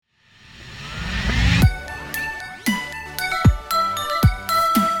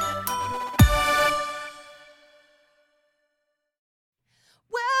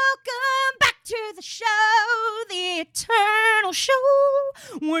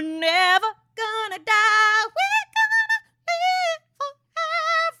we're never gonna die. We're gonna live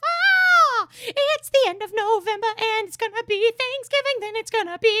forever. It's the end of November and it's gonna be Thanksgiving. Then it's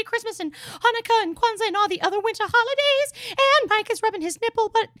gonna be Christmas and Hanukkah and Kwanzaa and all the other winter holidays. And Mike is rubbing his nipple,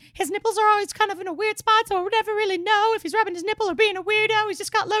 but his nipples are always kind of in a weird spot, so we'll never really know if he's rubbing his nipple or being a weirdo. He's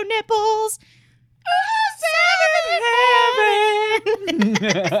just got low nipples.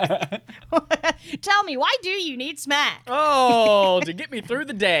 Tell me, why do you need smack? Oh, to get me through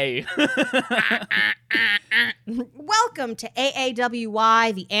the day. Welcome to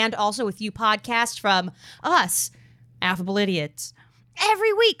AAWY, the And Also With You podcast from us, Affable Idiots.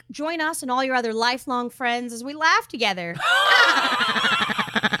 Every week, join us and all your other lifelong friends as we laugh together.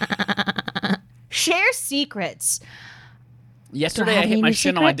 Share secrets. Yesterday, I hit my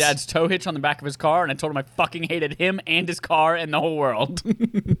shin on my dad's tow hitch on the back of his car, and I told him I fucking hated him and his car and the whole world.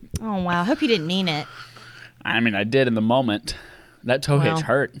 Oh, wow. I hope you didn't mean it. I mean, I did in the moment. That tow hitch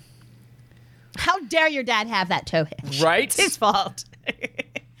hurt. How dare your dad have that tow hitch? Right? It's his fault.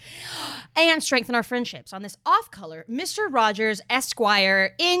 And strengthen our friendships on this off-color Mr. Rogers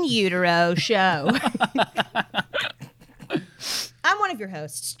Esquire in Utero show. I'm one of your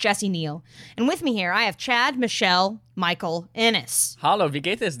hosts, Jesse Neal. And with me here, I have Chad, Michelle, Michael, Ennis. Hallo, wie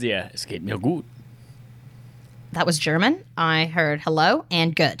geht es dir? Es geht mir gut. That was German. I heard hello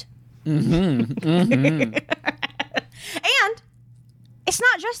and good. Mm-hmm. Mm-hmm. And it's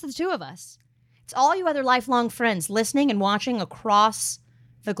not just the two of us. It's all you other lifelong friends listening and watching across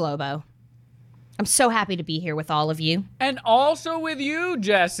the globo. I'm so happy to be here with all of you. And also with you,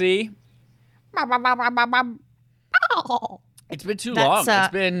 Jesse. It's been too long. It's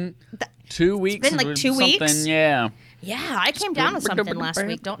been 2 weeks. It's been like 2 weeks? Yeah. Yeah, I came down with something last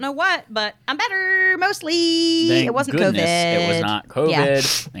week. Don't know what, but I'm better mostly. Thank It wasn't goodness COVID. It was not COVID. Yeah.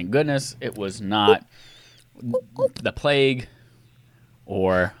 Thank goodness it was not the plague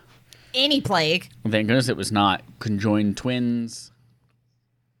or... Any plague. Thank goodness it was not conjoined twins.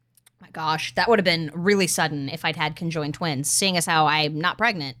 My gosh, that would have been really sudden if I'd had conjoined twins, seeing as how I'm not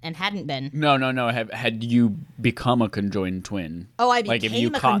pregnant and hadn't been. No. Had you become a conjoined twin? Oh, I like if became you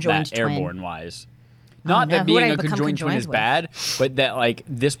a caught conjoined that twin. airborne wise. Not no. that Who would being I a become conjoined twin is conjoined bad, but that like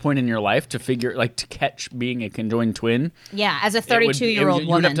this point in your life to figure like to catch being a conjoined twin. Yeah, as a 32-year-old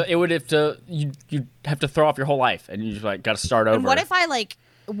woman. You'd have to throw off your whole life and you just like got to start over. And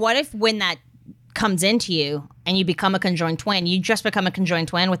what if when that comes into you and you become a conjoined twin, you just become a conjoined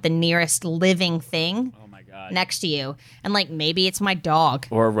twin with the nearest living thing next to you, and like maybe it's my dog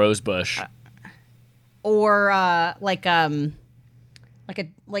or a rose bush, or like one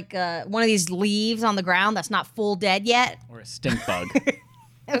of these leaves on the ground that's not full dead yet, or a stink bug.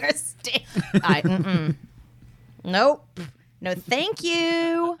 Nope, no, thank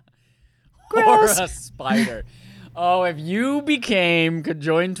you. Gross. Or a spider. Oh, if you became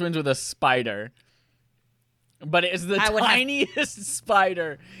conjoined twins with a spider, but it's the tiniest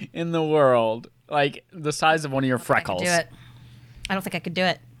spider in the world, like the size of one of your freckles. I don't think I could do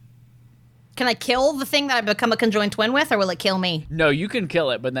it. Can I kill the thing that I become a conjoined twin with, or will it kill me? No, you can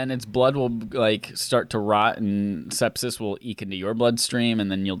kill it, but then its blood will like start to rot, and sepsis will eke into your bloodstream,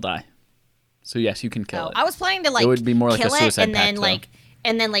 and then you'll die. So yes, you can kill it. I was planning to like it would be more like a suicide and pact,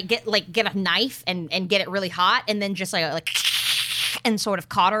 then get a knife and get it really hot, and then just like and sort of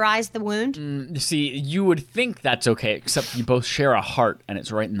cauterize the wound. See, you would think that's okay, except you both share a heart, and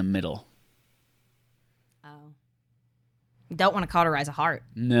it's right in the middle. Oh, you don't want to cauterize a heart.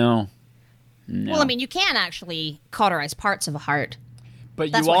 No. Well, I mean, you can actually cauterize parts of a heart.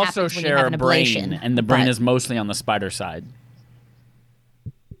 But That's you what also happens when you share have a an brain, ablation, and the brain but- is mostly on the spider side.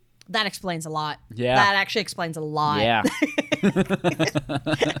 That explains a lot. Yeah. That actually explains a lot. Yeah.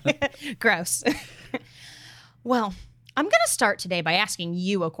 Gross. Well, I'm going to start today by asking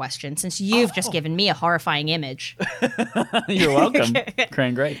you a question, since you've just given me a horrifying image. You're welcome.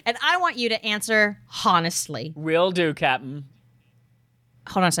 Crane, great. And I want you to answer honestly. Will do, Captain.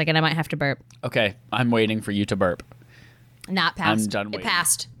 Hold on a second. I might have to burp. Okay, I'm waiting for you to burp. Not passed. I'm done waiting.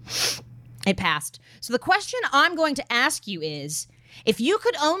 It passed. So the question I'm going to ask you is, if you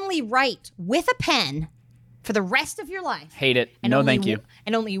could only write with a pen for the rest of your life. Hate it. No, thank you.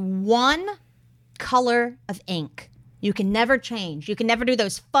 And only one color of ink. You can never change. You can never do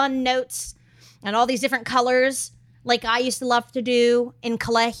those fun notes and all these different colors like I used to love to do in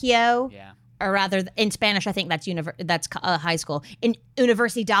colegio. Yeah. Or rather, in Spanish, I think that's high school. In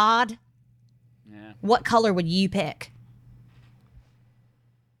universidad. Yeah. What color would you pick?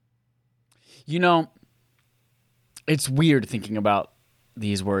 You know, it's weird thinking about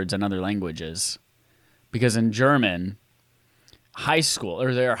these words in other languages, because in German, high school,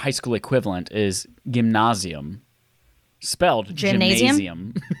 or their high school equivalent, is Gymnasium, spelled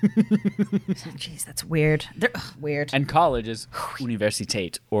gymnasium. Jeez, that's weird. Weird. And college is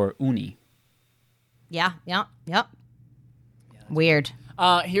universiteit or uni. Yeah. Weird.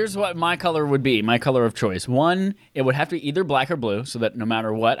 Here's what my color would be, my color of choice. One, it would have to be either black or blue, so that no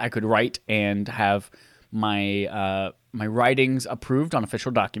matter what, I could write and have my my writings approved on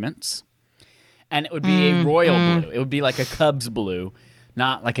official documents. And it would be a royal blue. It would be like a Cubs blue,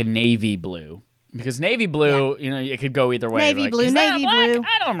 not like a navy blue. Because navy blue, it could go either way. Navy blue, navy blue.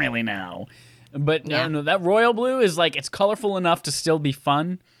 I don't really know. But no, that royal blue is like, it's colorful enough to still be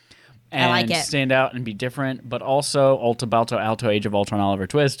fun. And I like it. Stand out and be different, but also Alto, Balto, Alto, Age of Ultron, Oliver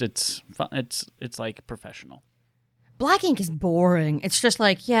Twist. It's fun. It's like professional. Black ink is boring. It's just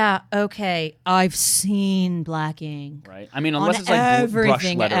like, yeah, okay, I've seen black ink. Right. I mean, unless it's like brush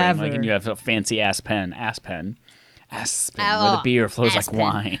lettering, ever. like, and you have a fancy ass pen, Aspen, where the beer flows like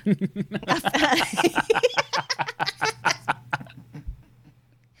wine.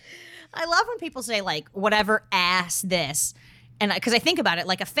 I love when people say like whatever ass this. And because I think about it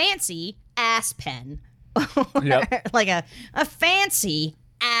like a fancy ass pen, like a fancy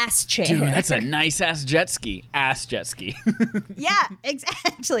ass chair. Dude, that's a nice ass jet ski. Ass jet ski. Yeah,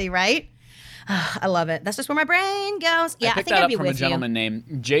 exactly. Right. I love it. That's just where my brain goes. Yeah, I think I'd be with you. I picked that up from a gentleman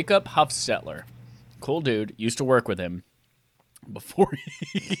named Jacob Huffstetler. Cool dude. Used to work with him before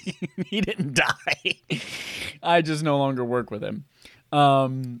he didn't die. I just no longer work with him.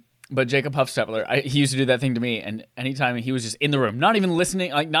 But Jacob Huffstetler, he used to do that thing to me, and anytime he was just in the room, not even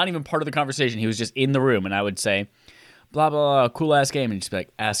listening, like not even part of the conversation, he was just in the room, and I would say, blah, blah, blah, cool ass game, and he'd just be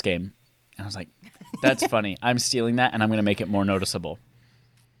like, ass game. And I was like, that's funny. I'm stealing that, and I'm going to make it more noticeable.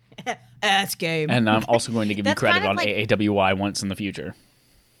 Ass game. And I'm also going to give you credit on AAWI once in the future.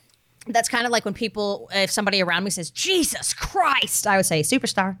 That's kind of like when people, if somebody around me says, Jesus Christ, I would say,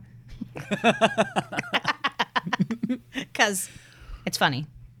 superstar. Because it's funny.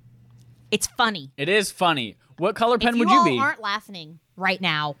 It's funny. It is funny. What color pen would you you be? If you all aren't laughing right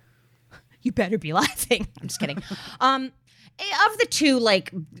now, you better be laughing. I'm just kidding. Of the two,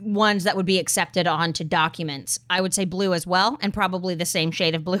 like, ones that would be accepted onto documents, I would say blue as well, and probably the same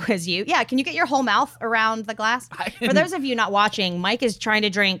shade of blue as you. Yeah, can you get your whole mouth around the glass? For those of you not watching, Mike is trying to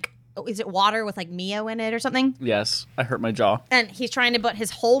drink, is it water with, like, Mio in it or something? Yes, I hurt my jaw. And he's trying to put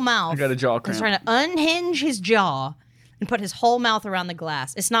his whole mouth. I got a jaw cramp. He's trying to unhinge his jaw and put his whole mouth around the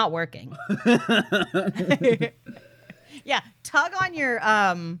glass. It's not working. Yeah, tug on your,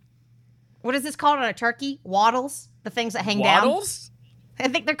 what is this called on a turkey? Wattles? The things that hang down? Wattles? I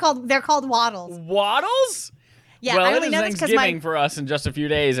think they're called wattles. Wattles? Yeah, well, I only it is know this because Thanksgiving for us in just a few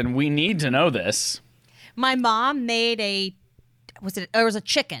days, and we need to know this. My mom made it was a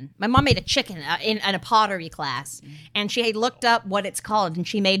chicken. My mom made a chicken in a pottery class, and she had looked up what it's called, and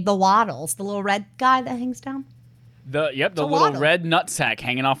she made the wattles, the little red guy that hangs down. The little wattle. red nutsack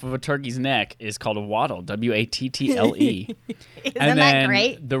hanging off of a turkey's neck is called a wattle, W-A-T-T-L-E. Isn't that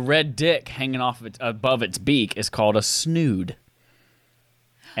great? The red dick hanging off of above its beak is called a snood.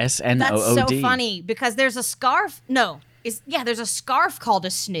 S-N-O-O-D. That's so funny because there's a scarf. There's a scarf called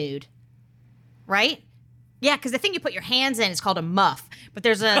a snood, right? Yeah, because the thing you put your hands in is called a muff, but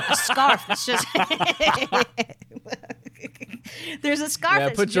there's a scarf that's just. There's a scarf. Yeah,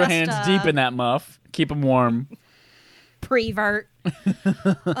 that's put your hands deep in that muff. Keep them warm. Prevert.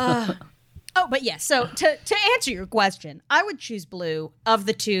 But yeah, so to answer your question, I would choose blue of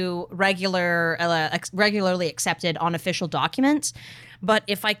the two regularly accepted on official documents. But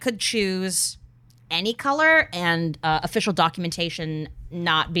if I could choose any color and official documentation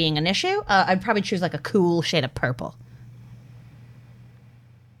not being an issue, I'd probably choose like a cool shade of purple.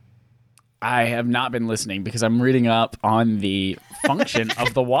 I have not been listening because I'm reading up on the function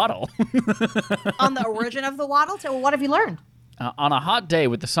of the wattle. On the origin of the wattle? So what have you learned? On a hot day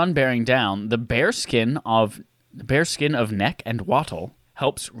with the sun bearing down, the bare skin of neck and wattle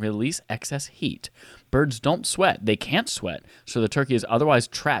helps release excess heat. Birds don't sweat. They can't sweat, so the turkey is otherwise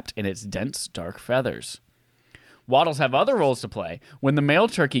trapped in its dense, dark feathers. Wattles have other roles to play. When the male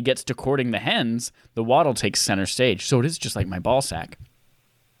turkey gets to courting the hens, the wattle takes center stage, so it is just like my ball sack.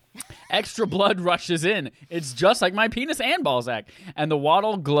 Extra blood rushes in. It's just like my penis and ball sack. And the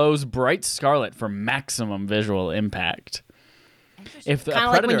wattle glows bright scarlet for maximum visual impact. If kind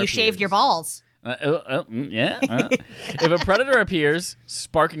of like when you shaved your balls. If a predator appears,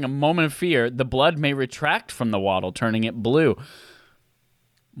 sparking a moment of fear, the blood may retract from the wattle, turning it blue.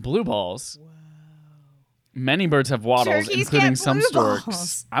 Blue balls. Wow. Many birds have wattles, Turkeys including get some blue storks.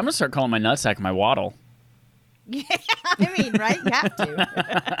 balls. I'm going to start calling my nutsack my wattle. Yeah, I mean, right? You have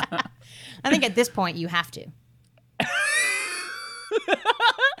to. I think at this point you have to.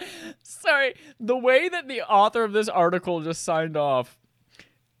 Sorry, the way that the author of this article just signed off.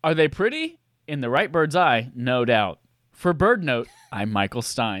 Are they pretty? In the right bird's eye, no doubt. For Bird Note, I'm Michael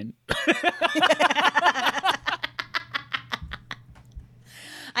Stein.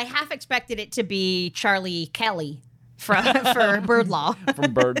 I half expected it to be Charlie Kelly for Bird Law.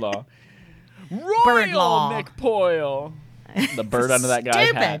 From Bird Law. Royal Bird Law. McPoyle. The bird under that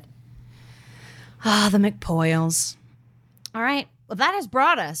guy's hat. Ah, the McPoyles. All right. Well, that has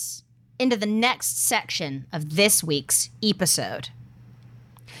brought us into the next section of this week's episode.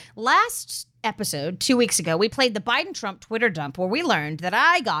 Last episode, 2 weeks ago, we played the Biden-Trump Twitter dump where we learned that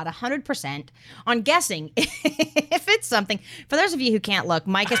I got 100% on guessing if it's something. For those of you who can't look,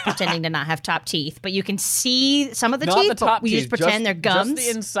 Mike is pretending to not have top teeth, but you can see some of the Not teeth, the top but we teeth, just pretend they're gums. Just the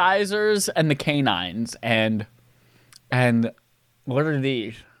incisors and the canines. And what are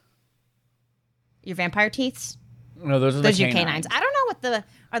these? Your vampire teeths? No, those are Those the are your canines. I don't know what the...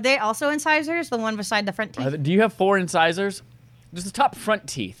 Are they also incisors, the one beside the front teeth? Do you have 4 incisors? Just the top front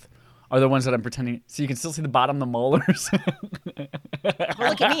teeth are the ones that I'm pretending. So you can still see the bottom, the molars. Well,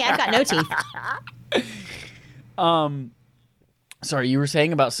 look at me. I've got no teeth. Sorry, you were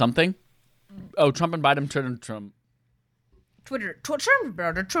saying about something? Oh, Trump and Biden, Trump. Twitter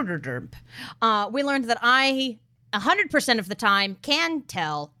dump. We learned that I 100% of the time can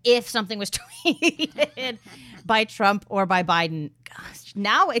tell if something was tweeted by Trump or by Biden. Gosh,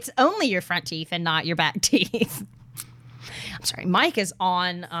 now it's only your front teeth and not your back teeth. I'm sorry. Mike is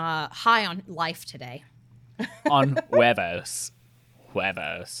on high on life today. On huevos.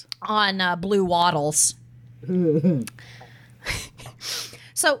 Huevos. On blue waddles.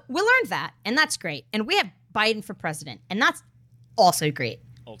 So we learned that, and that's great. And we have Biden for president, and that's also great.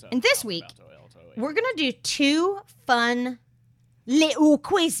 And this week, we're going to do 2 fun little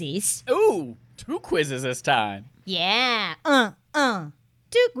quizzes. Ooh, 2 quizzes this time. Yeah. 2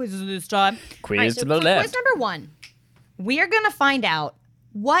 quizzes this time. Quiz to the left. Quiz number 1. We are going to find out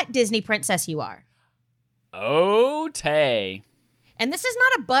what Disney princess you are. Oh, Tay. And this is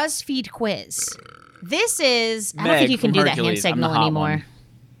not a BuzzFeed quiz. This is... I don't Meg think you can from do that hand Hercules. I'm the signal hot anymore. one.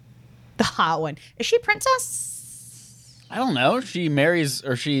 The hot one. Is she a princess? I don't know. She marries,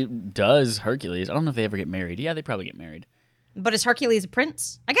 or she does Hercules. I don't know if they ever get married. Yeah, they probably get married. But is Hercules a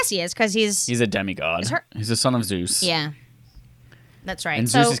prince? I guess he is, because He's a demigod. He's the son of Zeus. Yeah. That's right. And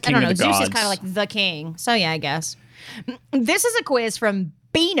so, Zeus is king I don't know. of the Zeus gods. is kind of like the king. So, yeah, I guess. This is a quiz from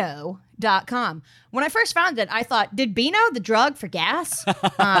Beano.com. When I first found it, I thought, did Beano, the drug for gas,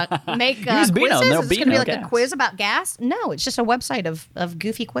 make Use Beano, quizzes? no Is this going to be Beano like gas. a quiz about gas? No, it's just a website of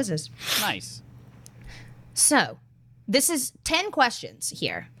goofy quizzes. Nice. So, this is 10 questions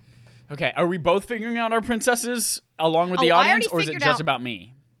here. Okay, are we both figuring out our princesses along with Oh, the I audience, already or is it figured just out- about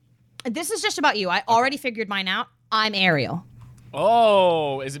me? This is just about you. I already figured mine out. I'm Ariel.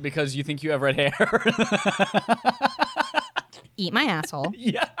 Oh, is it because you think you have red hair? Eat my asshole.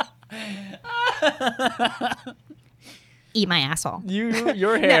 Yeah. Eat my asshole.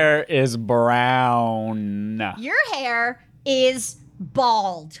 Your hair is brown. Your hair is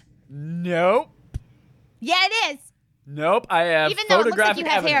bald. Nope. Yeah, it is. Nope. I have Even though it looks like photographic you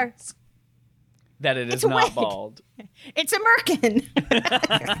have hair. evidence that it is It's a not wig. bald. It's American.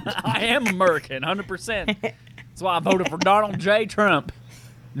 I am American, 100%. That's why I voted for Donald J. Trump.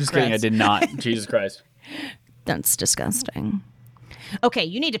 Just kidding, I Gross. did not. Jesus Christ. That's disgusting. Okay,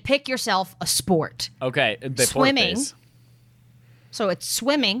 you need to pick yourself a sport. Okay, Swimming. deportes. So it's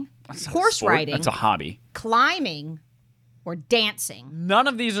swimming, That's not a horse sport. riding, That's a hobby. climbing, or dancing. None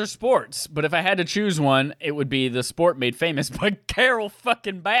of these are sports, but if I had to choose one, it would be the sport made famous by Carol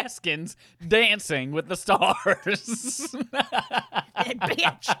fucking Baskins, Dancing with the Stars. That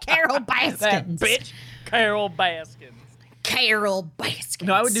bitch, Carol Baskins. That bitch, Carol Baskins. Carol Baskins.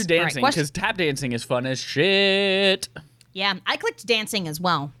 No, I would do All right, dancing question- because tap dancing is fun as shit. Yeah, I clicked dancing as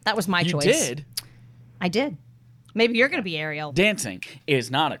well. That was my You choice. did? I did. Maybe you're going to be Ariel. Dancing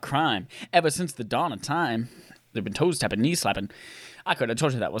is not a crime. Ever since the dawn of time, they've been toes tapping, knee slapping. I could have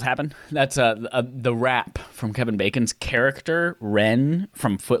told you that was happening. That's the rap from Kevin Bacon's character, Ren,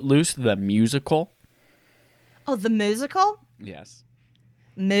 from Footloose, the musical. Oh, the musical? Yes.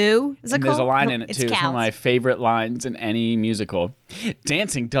 Moo? Is it And there's a called? line No, in it, it's too. It's one cows. of my favorite lines in any musical.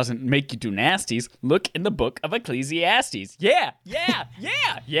 Dancing doesn't make you do nasties. Look in the book of Ecclesiastes. Yeah, yeah,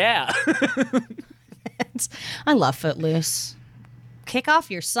 yeah, yeah. I love Footloose. Kick off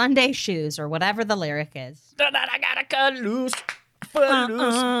your Sunday shoes or whatever the lyric is. I gotta cut loose.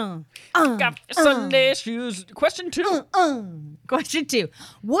 Footloose. Got Sunday shoes. Question 2. Question 2.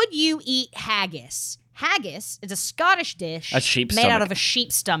 Would you eat haggis? Haggis is a Scottish dish A sheep made out stomach. of a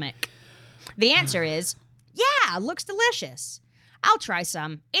sheep stomach. The answer is, yeah, looks delicious. I'll try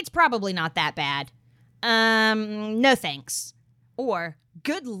some. It's probably not that bad. No thanks. Or,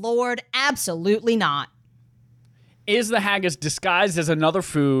 good Lord, absolutely not. Is the haggis disguised as another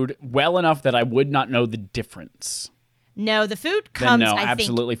food well enough that I would not know the difference? No, the food comes, then no, I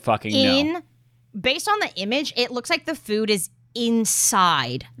absolutely think, fucking in, no. Based on the image, it looks like the food is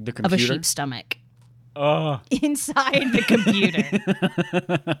inside The of a computer? sheep's stomach. Inside the computer.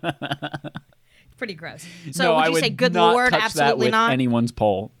 Pretty gross. So no, would I you would say, good not Lord, touch that absolutely with not? anyone's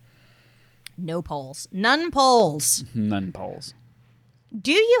poll. No polls. None polls. None polls.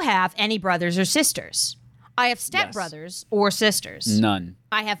 Do you have any brothers or sisters? I have stepbrothers or sisters. None.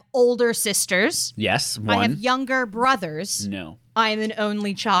 I have older sisters. Yes, one. I have younger brothers. No. I am an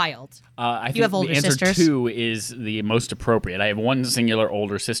only child. I think You have older the answer sisters? 2 is the most appropriate. I have one singular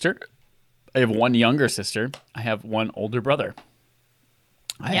older sister. I have one younger sister. I have one older brother.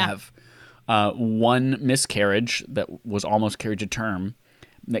 I have one miscarriage that was almost carried to term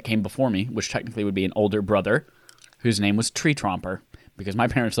that came before me, which technically would be an older brother, whose name was Tree Tromper, because my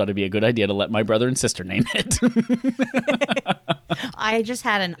parents thought it'd be a good idea to let my brother and sister name it. I just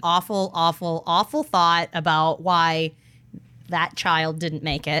had an awful, awful, awful thought about why that child didn't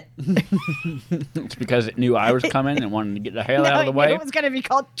make it. It's because it knew I was coming and wanted to get the hell out of the way. It was going to be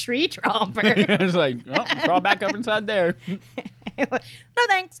called Tree Tromper. I was like, oh, crawl back up inside there. No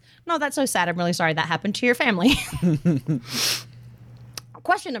thanks. No, that's so sad. I'm really sorry that happened to your family.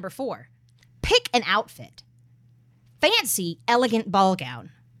 Question number 4. Pick an outfit. Fancy, elegant ball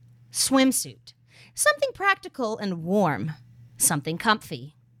gown. Swimsuit. Something practical and warm. Something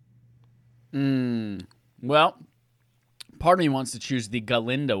comfy. Well, part of me wants to choose the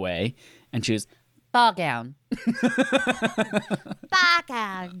Galinda way and choose ball gown. Ball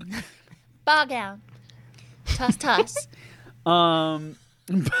gown. Ball gown. Toss, toss. But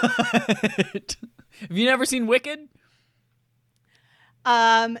have you never seen Wicked?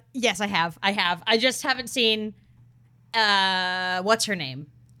 Yes, I have. I just haven't seen what's her name?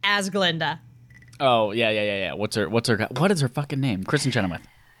 As Glinda. Oh, yeah. What is her fucking name? Kristen Chenoweth.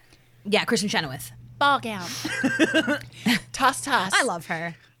 Yeah, Kristen Chenoweth. Ball gown. Toss, toss. I love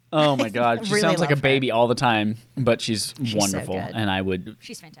her. Oh my god, she Really sounds like a love her. baby all the time, but she's wonderful, so good. and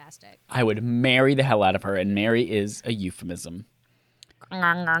She's fantastic. I would marry the hell out of her, and marry is a euphemism.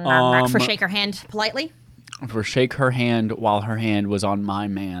 For shake her hand politely. For shake her hand while her hand was on my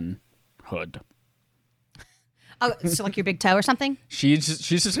manhood. Oh, so like your big toe or something? She's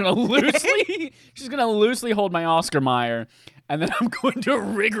just gonna loosely hold my Oscar Mayer, and then I'm going to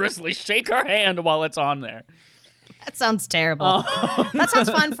rigorously shake her hand while it's on there. That sounds terrible. That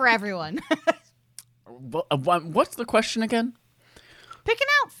sounds fun for everyone. What's the question again? Pick an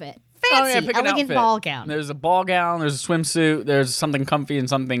outfit. Fancy, pick an elegant outfit. ball gown. There's a ball gown. There's a swimsuit. There's something comfy and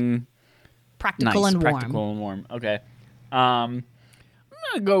something Practical nice. and warm. Practical and warm. Okay. I'm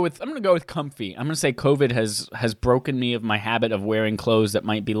gonna go with comfy. I'm gonna say COVID has broken me of my habit of wearing clothes that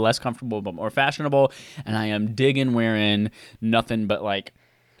might be less comfortable but more fashionable, and I am digging wearing nothing but like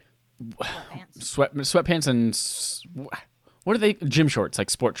sweatpants and what are they? Gym shorts, like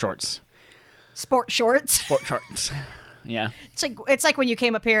sport shorts. Sport shorts. Sport shorts. Yeah. It's like when you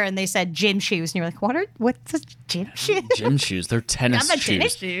came up here and they said gym shoes, and you're like, what's a gym shoe? Gym shoes. They're tennis I'm a shoes.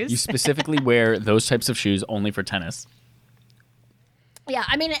 tennis shoes. You specifically wear those types of shoes only for tennis. Yeah,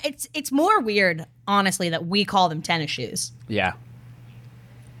 I mean it's more weird, honestly, that we call them tennis shoes. Yeah.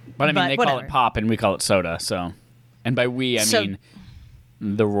 But I mean, But they call whatever. it pop and we call it soda. So, and by we, I So- mean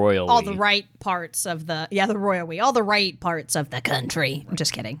the royal All we. the right parts of the royal we, all the right parts of the country. I'm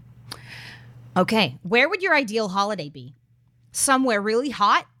just kidding. Okay, where would your ideal holiday be? Somewhere really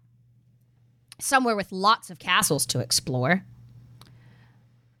hot? Somewhere with lots of castles to explore?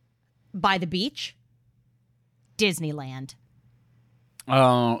 By the beach? Disneyland.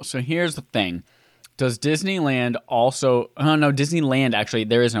 Oh, so here's the thing. Does Disneyland also? Oh no, Disneyland actually.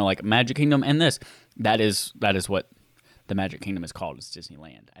 There is no like Magic Kingdom, and that is what the Magic Kingdom is called. Is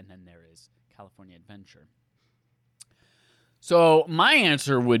Disneyland, and then there is California Adventure. So my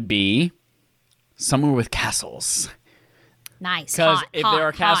answer would be somewhere with castles, Nice. because Hot, if hot, there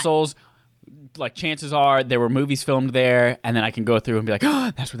are hot. castles, like chances are there were movies filmed there, and then I can go through and be like,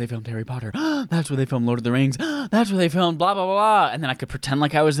 oh, that's where they filmed Harry Potter. That's where they filmed Lord of the Rings. That's where they filmed blah blah blah blah. And then I could pretend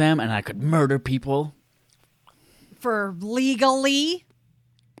like I was them, and I could murder people. For legally.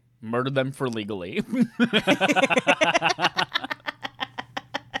 Murder them for legally.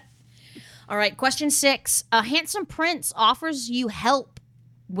 All right, question 6. A handsome prince offers to help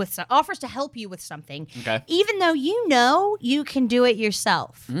you with something, Okay. even though you know you can do it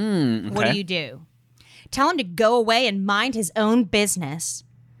yourself. Okay. What do you do? Tell him to go away and mind his own business.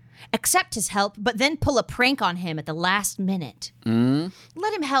 accept his help, but then pull a prank on him at the last minute.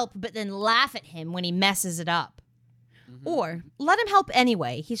 Let him help, but then laugh at him when he messes it up. Or let him help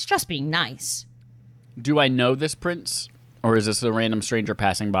anyway. He's just being nice. Do I know this prince, or is this a random stranger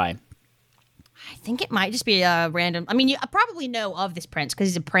passing by? I think it might just be a random. I mean, you probably know of this prince because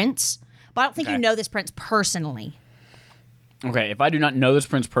he's a prince, but I don't think you know this prince personally. Okay, if I do not know this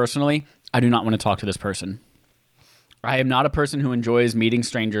prince personally, I do not want to talk to this person. I am not a person who enjoys meeting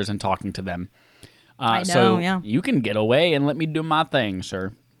strangers and talking to them. I know, so yeah. you can get away and let me do my thing,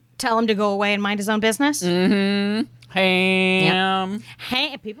 sir. Tell him to go away and mind his own business? Ham. Ham.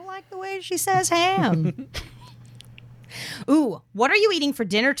 People like the way she says ham. Ooh, what are you eating for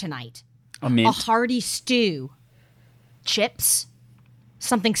dinner tonight? A mint. A hearty stew. Chips.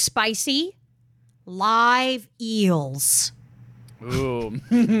 Something spicy. Live eels. Ooh.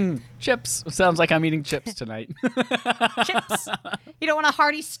 Chips. Sounds like I'm eating chips tonight. Chips. You don't want a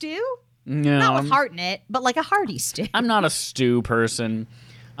hearty stew? No. Not with heart in it, but like a hearty stew. I'm not a stew person.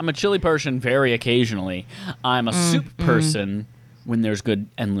 I'm a chili person very occasionally. I'm a soup person when there's good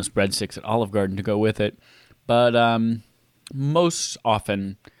endless breadsticks at Olive Garden to go with it. But most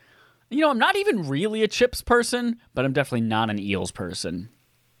often, I'm not even really a chips person, but I'm definitely not an eels person.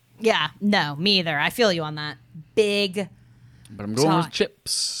 Yeah, no, me either. I feel you on that. Big. But I'm going with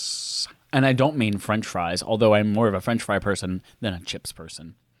chips. And I don't mean French fries, although I'm more of a French fry person than a chips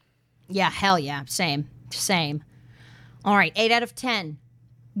person. Yeah, hell yeah. Same. All right, 8 out of 10.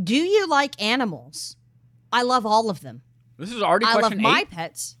 Do you like animals? I love all of them. This is already I love question 8? my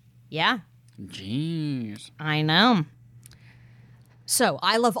pets. Yeah, Jeez. I know. So,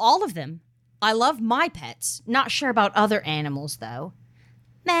 I love all of them. I love my pets. Not sure about other animals, though.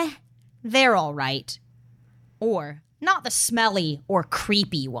 Meh, they're all right. Or, not the smelly or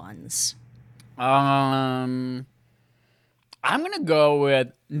creepy ones. I'm going to go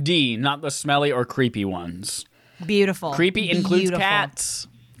with D, not the smelly or creepy ones. Beautiful. Creepy includes Beautiful. cats.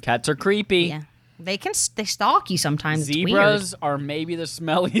 Cats are creepy. Yeah. They stalk you sometimes. Zebras are maybe the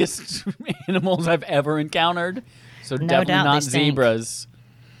smelliest animals I've ever encountered. So No definitely doubt, not they stink. zebras.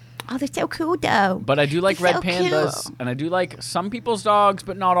 Oh, they're so cool, though. But I do like They're red so pandas, cute. and I do like some people's dogs,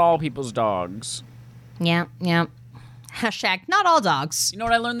 but not all people's dogs. Yeah. Hashtag not all dogs. You know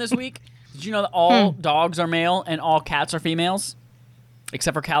what I learned this week? Did you know that all dogs are male and all cats are females?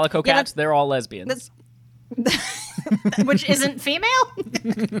 Except for calico Yeah, cats, they're all lesbians. Which isn't female?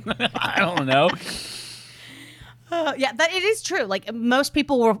 I don't know. Yeah, but it is true. Like, most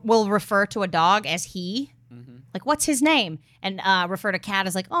people will refer to a dog as he. Like, what's his name? And refer to cat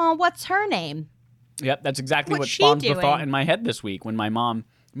as like, oh, what's her name? Yep, that's exactly What's what she spawned the doing? thought in my head this week when my mom,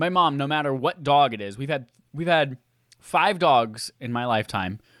 no matter what dog it is, we've had 5 dogs in my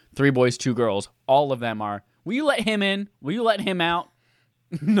lifetime, 3 boys, 2 girls. All of them are, will you let him in? Will you let him out?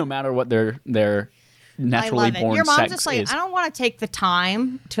 No matter what their naturally I love it. born Your mom's sex just like, is. I don't want to take the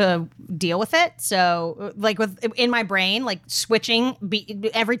time to deal with it. So, like, in my brain, like switching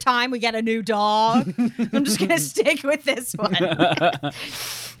every time we get a new dog, I'm just gonna stick with this one.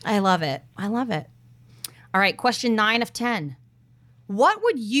 I love it. All right, question 9 of 10. What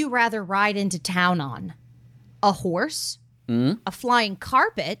would you rather ride into town on? A horse? A flying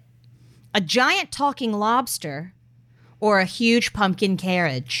carpet? A giant talking lobster? Or a huge pumpkin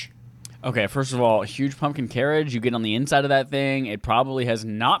carriage? Okay, first of all, a huge pumpkin carriage. You get on the inside of that thing. It probably has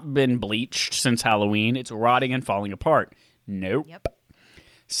not been bleached since Halloween. It's rotting and falling apart. Nope. Yep.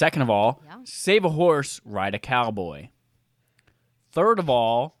 Second of all, save a horse, ride a cowboy. Third of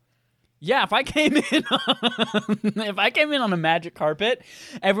all, yeah, if I came in on a magic carpet,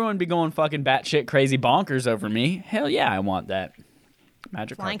 everyone would be going fucking batshit crazy bonkers over me. Hell yeah, I want that.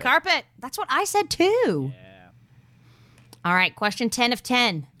 Magic Flying carpet. carpet. That's what I said too. Yeah. All right, question 10 of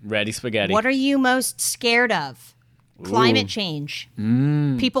 10. Ready spaghetti. What are you most scared of? Climate change.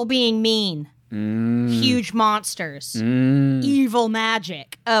 People being mean. Huge monsters. Evil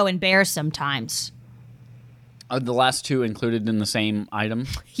magic. Oh, and bears sometimes. Are the last 2 included in the same item?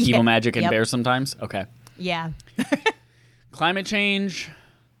 Yeah. Evil magic and Yep. bears sometimes? Okay. Yeah. Climate change.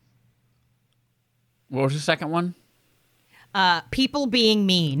 What was the second one? People being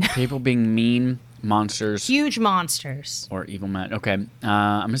mean. People being mean, monsters, Huge monsters. or evil magic. Okay.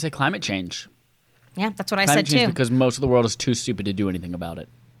 I'm going to say climate change. Yeah, that's what I Climate said change too. because most of the world is too stupid to do anything about it.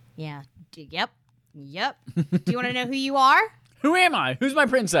 Yeah. Yep. Do you want to know who you are? Who am I? Who's my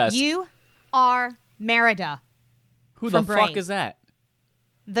princess? You are Merida, Who the from fuck Brave. is that?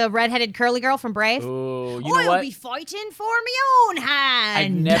 the redheaded curly girl from Brave. Oh, you know I'll what? be fighting for me own hand.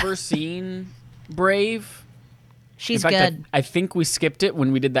 I've never seen Brave. She's In fact, good. I think we skipped it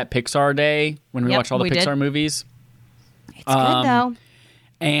when we did that Pixar day, when we Yep, watched all the we Pixar did. movies. It's good though.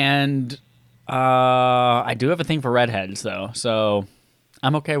 And I do have a thing for redheads, though, so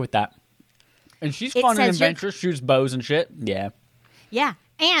I'm okay with that. And she's fun and adventurous, shoots bows and shit. Yeah. Yeah,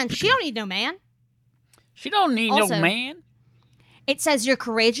 and she don't need no man. She don't need Also, no man. It says you're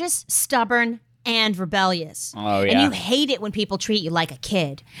courageous, stubborn, and rebellious. Oh, yeah. And you hate it when people treat you like a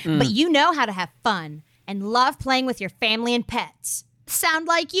kid. But you know how to have fun and love playing with your family and pets. Sound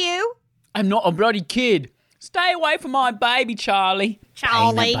like you? I'm not a bloody kid. Stay away from my baby, Charlie.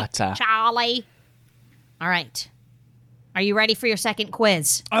 Charlie. Peanut butter. Charlie. All right. Are you ready for your second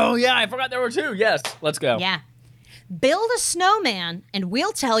quiz? Oh, yeah, I forgot there were two. Yes, let's go. Yeah. Build a snowman, and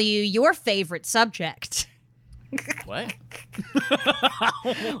we'll tell you your favorite subject. What?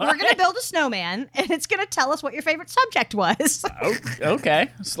 We're going to build a snowman, and it's going to tell us what your favorite subject was. Okay.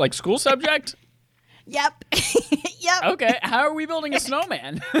 It's like school subject? Yep. Yep. Okay. How are we building a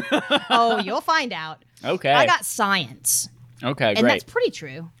snowman? Oh, you'll find out. Okay. I got science. Okay, And great. that's pretty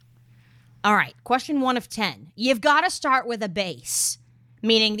true. All right. Question 1 of 10. You've got to start with a base,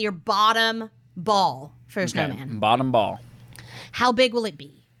 meaning your bottom ball for a snowman. Bottom ball. How big will it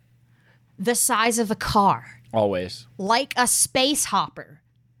be? The size of a car. Always. Like a space hopper.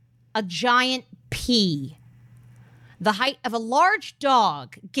 A giant pea. The height of a large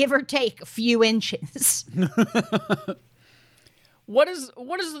dog, give or take a few inches. What is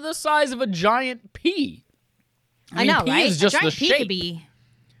the size of a giant pea? I know, pea right? is just a giant the pea shape. could be,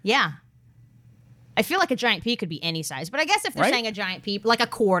 yeah. I feel like a giant pea could be any size, but I guess if they're Right? saying a giant pea, like a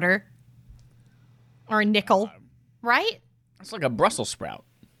quarter or a nickel, right? It's like a Brussels sprout.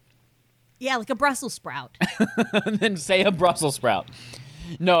 Yeah, like a Brussels sprout. And then say a Brussels sprout.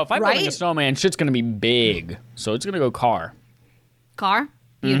 No, if I'm building a Right? snowman, shit's gonna be big. So it's gonna go car. Car?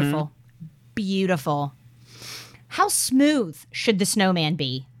 Beautiful. Beautiful. How smooth should the snowman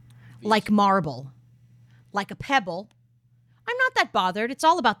be? Like marble. Like a pebble. I'm not that bothered. It's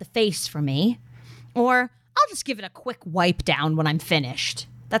all about the face for me. Or I'll just give it a quick wipe down when I'm finished.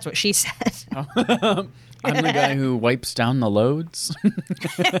 That's what she said. I'm the guy who wipes down the loads.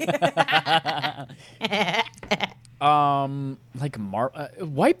 Like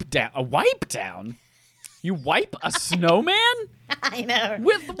wipe down. A wipe down? You wipe a snowman? I know.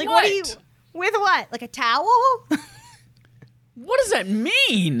 With like, what? do you, with what? Like a towel? What does that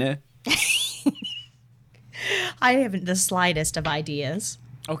mean? I haven't the slightest of ideas.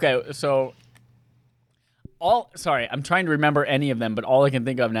 Okay, so sorry, I'm trying to remember any of them, but all I can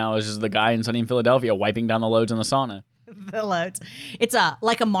think of now is just the guy in Sunny in Philadelphia wiping down the loads in the sauna. The loads. It's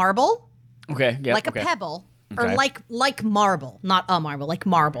like a marble, Okay, yeah, like okay. a pebble, or Okay. like marble, not a marble, like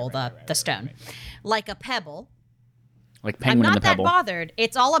marble, the stone. Like a pebble. Like I'm penguin in not the that pebble. bothered.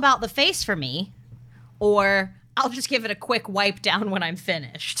 It's all about the face for me. Or I'll just give it a quick wipe down when I'm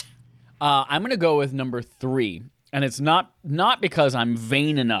finished. I'm gonna go with number 3, and it's not because I'm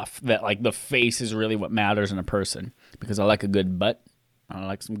vain enough that like the face is really what matters in a person. Because I like a good butt, I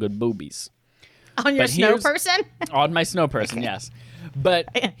like some good boobies. On your But snow here's- person? On my snow person, yes. But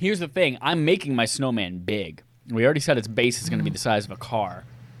here's the thing: I'm making my snowman big. We already said its base is going to be the size of a car.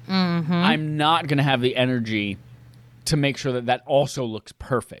 I'm not going to have the energy to make sure that also looks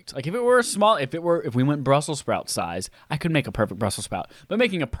perfect. Like if it were if we went Brussels sprout size, I could make a perfect Brussels sprout. But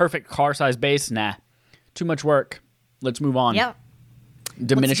making a perfect car size base, nah, too much work. Let's move on. Yep.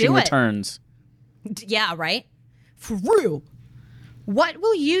 Diminishing do it. returns. Yeah, right? For real. What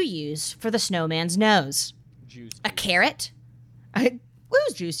will you use for the snowman's nose? Juice. A carrot?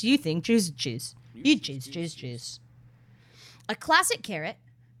 Whose juice do you think? Juice. You juice. A classic carrot,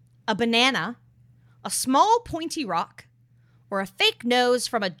 a banana, a small pointy rock, or a fake nose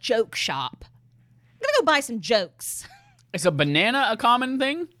from a joke shop. I'm gonna go buy some jokes. Is a banana a common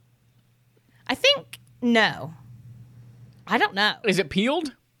thing? I think no. I don't know. Is it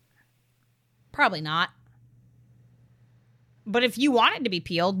peeled? Probably not. But if you want it to be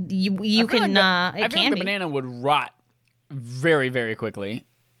peeled, you I feel can. like It I feel can like the be. banana would rot very, very quickly,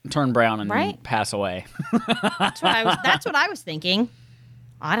 turn brown, and Right? pass away. That's what I was thinking.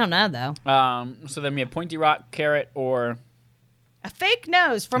 I don't know though. So then we have pointy rock, carrot, or A fake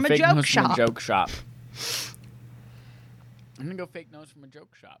nose from a fake joke nose shop. from a joke shop. I'm gonna go fake nose from a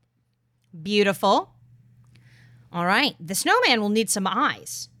joke shop. Beautiful. All right. The snowman will need some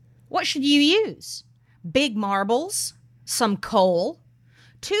eyes. What should you use? Big marbles, some coal,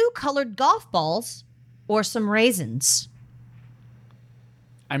 2 colored golf balls, or some raisins?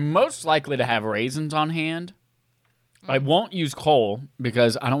 I'm most likely to have raisins on hand. I won't use coal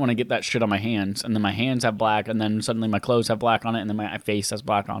because I don't want to get that shit on my hands, and then my hands have black, and then suddenly my clothes have black on it, and then my face has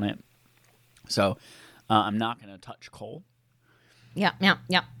black on it. So I'm not going to touch coal. Yep.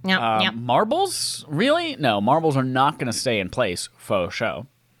 Marbles? Really? No, marbles are not going to stay in place, faux show.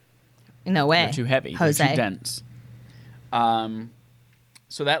 No way. They're too heavy. Jose. They're too dense.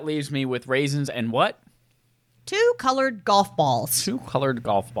 So that leaves me with raisins and what? 2 colored golf balls. 2 colored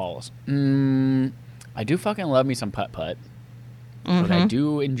golf balls. I do fucking love me some putt-putt. But I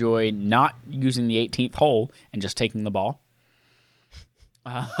do enjoy not using the 18th hole and just taking the ball.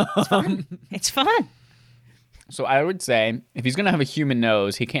 It's fun. So I would say, if he's going to have a human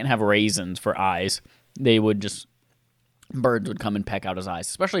nose, he can't have raisins for eyes. Birds would come and peck out his eyes.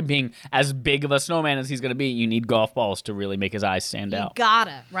 Especially being as big of a snowman as he's going to be, you need golf balls to really make his eyes stand out.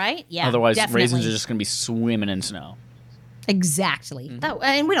 Gotta, right? Yeah. Otherwise, definitely. raisins are just going to be swimming in snow. Exactly.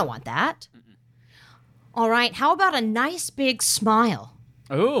 And we don't want that. All right. How about a nice big smile?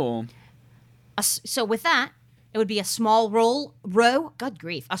 Ooh. So with that, it would be a small row. God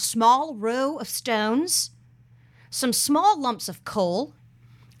grief. A small row of stones, some small lumps of coal,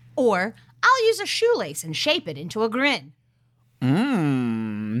 or I'll use a shoelace and shape it into a grin.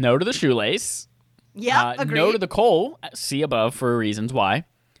 No to the shoelace. Yeah, agreed. No to the coal. See above for reasons why.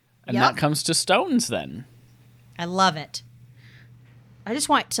 And Yep. that comes to stones then. I love it. I just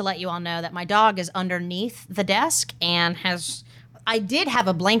want to let you all know that my dog is underneath the desk and I did have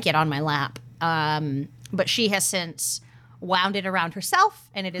a blanket on my lap, but she has since wound it around herself,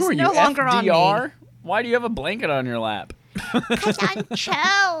 and it is no longer on me. Why do you have a blanket on your lap? Because I'm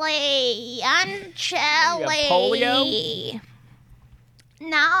chilly. I'm chilly. You have polio?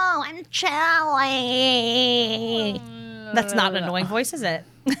 No, I'm chilly. That's not an annoying voice, is it?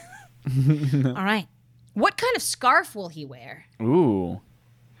 All right. What kind of scarf will he wear? Ooh.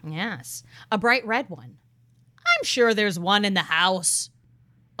 Yes. A bright red one. I'm sure there's one in the house.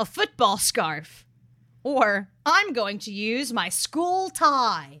 A football scarf. Or I'm going to use my school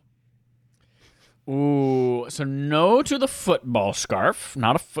tie. Ooh. So no to the football scarf.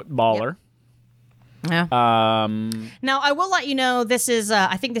 Not a footballer. Yeah. Now, I will let you know this is,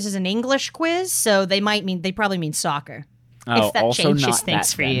 I think this is an English quiz, so they probably mean soccer. If that also changes not things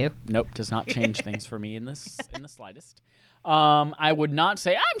that, for then. you. Nope, does not change things for me in the slightest. I would not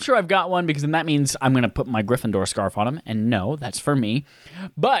say I'm sure I've got one because then that means I'm going to put my Gryffindor scarf on him, and no, that's for me.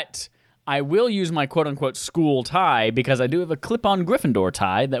 But I will use my quote-unquote school tie because I do have a clip-on Gryffindor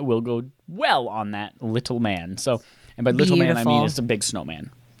tie that will go well on that little man. So, and by little man I mean Beautiful. it's a big snowman.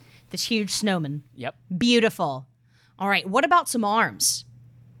 This huge snowman. Yep. Beautiful. All right, what about some arms?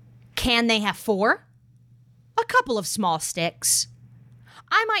 Can they have 4? A couple of small sticks.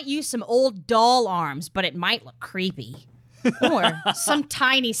 I might use some old doll arms, but it might look creepy. Or some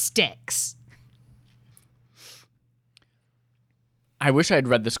tiny sticks. I wish I had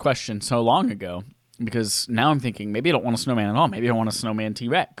read this question so long ago because now I'm thinking maybe I don't want a snowman at all. Maybe I want a snowman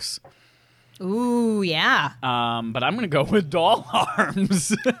T-Rex. Ooh, yeah. But I'm going to go with doll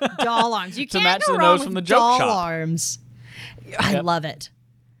arms. Doll arms. You To can't match go the wrong nose with from the joke doll shop. arms. I Yep. love it.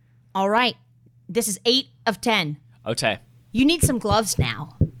 All right. This is 8 of 10. Okay. You need some gloves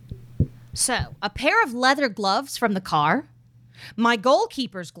now. So, a pair of leather gloves from the car. My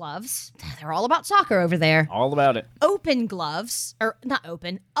goalkeeper's gloves. They're all about soccer over there. All about it. Open gloves. Or, not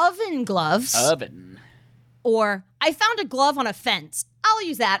open. Oven gloves. Oven. Or, I found a glove on a fence. I'll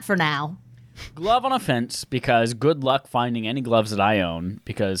use that for now. Glove on a fence because good luck finding any gloves that I own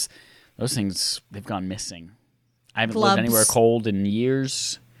because those things, they've gone missing. I haven't Gloves. lived anywhere cold in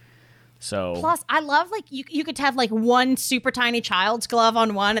years. So Plus, I love, like, you could have, like, one super tiny child's glove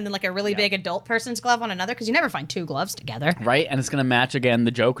on one and then, like, a really big adult person's glove on another because you never find 2 gloves together. right, and it's going to match again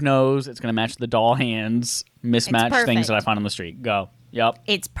the joke nose. It's going to match the doll hands. Mismatch things perfect. that I find on the street. Go. Yep.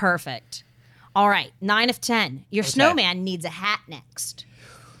 It's perfect. All right, 9 of 10. Your snowman needs a hat next.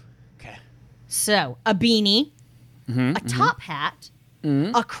 Okay. So, a beanie, a top hat,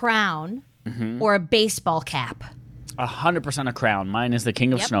 a crown, or a baseball cap. 100% a crown. Mine is the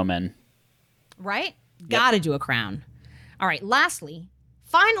king of Yep. snowmen. Right? Gotta do a crown. All right, lastly,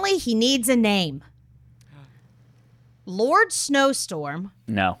 finally, he needs a name. Lord Snowstorm,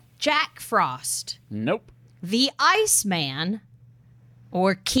 No. Jack Frost, Nope. the Iceman,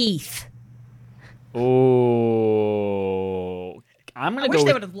 or Keith. Oh. I'm I going to wish go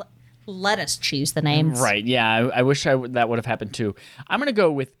they with... would have let us choose the names. Right, yeah. I wish that would have happened too. I'm going to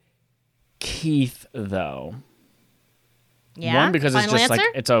go with Keith, though. Yeah? One, because it's Final just answer?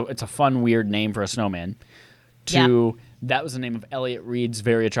 like it's a fun, weird name for a snowman. 2, that was the name of Elliot Reed's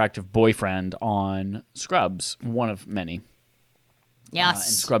very attractive boyfriend on Scrubs, one of many. And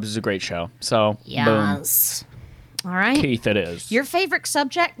Yes. Scrubs is a great show. So, Yes. All boom. right. Keith it is. Your favorite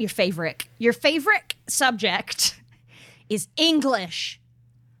subject is English.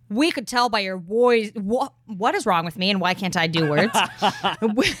 We could tell by your voice. What is wrong with me, and why can't I do words?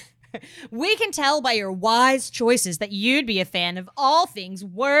 We can tell by your wise choices that you'd be a fan of all things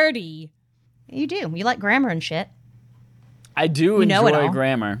wordy. You do. You like grammar and shit. I do enjoy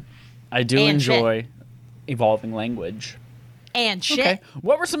grammar. I do enjoy evolving language. And shit. Okay.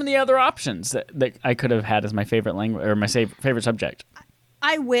 What were some of the other options that I could have had as my favorite language or my favorite subject?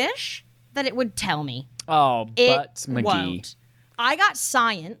 I wish that it would tell me. Oh, Butts It McGee. won't. I got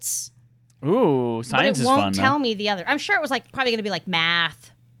science. Ooh, science is but it fun. won't tell me the other. I'm sure it was like probably going to be like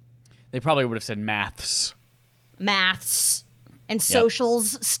math. They probably would have said maths. Maths and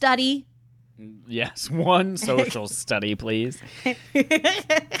socials study. Yes, one social study, please.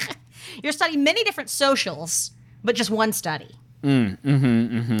 You're studying many different socials, but just one study. So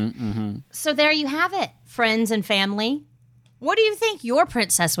there you have it, friends and family. What do you think your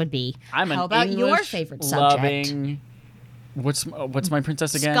princess would be? How about English your favorite subject? Loving. What's my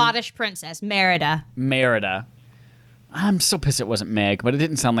princess again? Scottish princess, Merida. Merida. I'm so pissed it wasn't Meg, but it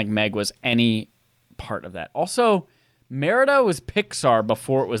didn't sound like Meg was any part of that. Also, Merida was Pixar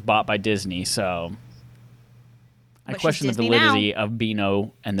before it was bought by Disney, so I question the validity of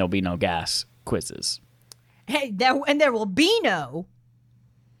Beano and There'll Be No Gas quizzes. Hey, there will be no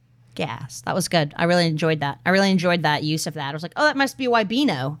gas. That was good. I really enjoyed that. I really enjoyed that use of that. I was like, oh, that must be why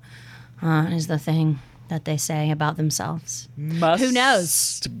Beano is the thing that they say about themselves. Who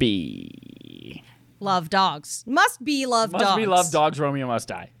knows? Be. Love dogs. Must be love dogs. Must be love dogs. Romeo must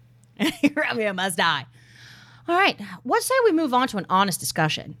die. Romeo must die. All right. What say we move on to an honest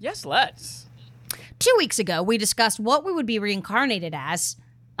discussion? Yes, let's. 2 weeks ago, we discussed what we would be reincarnated as,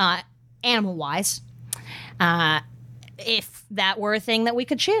 animal-wise, if that were a thing that we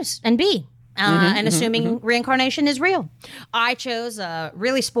could choose and be. And assuming reincarnation is real. I chose a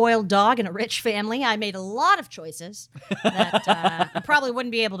really spoiled dog in a rich family. I made a lot of choices that I probably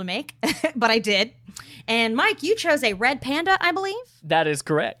wouldn't be able to make, but I did. And Mike, you chose a red panda, I believe? That is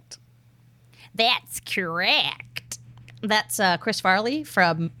correct. That's correct. That's Chris Farley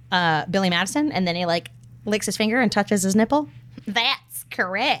from Billy Madison, and then he licks his finger and touches his nipple. That's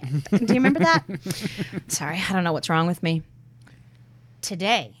correct. Do you remember that? Sorry, I don't know what's wrong with me.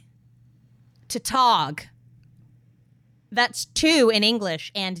 Today, to tog. That's two in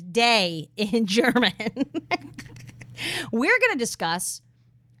English and day in German. We're going to discuss,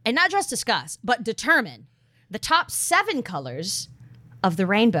 and not just discuss, but determine the top 7 colors of the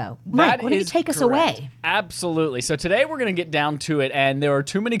rainbow. Mike, why don't you take us away? Absolutely. So today we're going to get down to it, and there are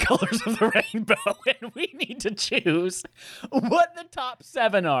too many colors of the rainbow, and we need to choose what the top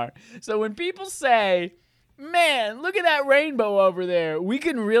 7 are. So when people say, man, look at that rainbow over there, we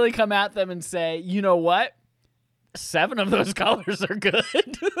can really come at them and say, you know what? 7 of those colors are good.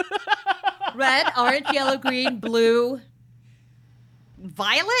 Red, orange, yellow, green, blue,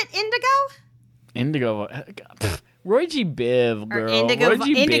 violet, indigo? Roy G. Biv, girl. Or indigo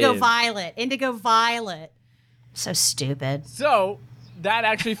Biv. violet. Indigo violet. So stupid. So that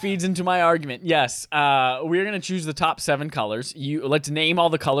actually feeds into my argument. Yes, we're going to choose the top 7 colors. Let's name all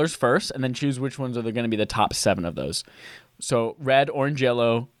the colors first, and then choose which ones are going to be the top 7 of those. So red, orange,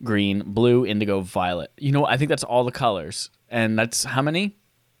 yellow, green, blue, indigo, violet. You know what? I think that's all the colors. And that's how many?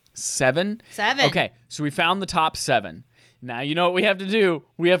 7? 7. Okay, so we found the top 7. Now you know what we have to do?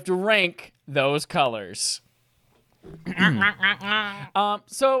 We have to rank those colors.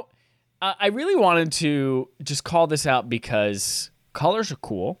 So I really wanted to just call this out because colors are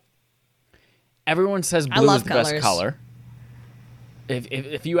cool. Everyone says blue is the best color.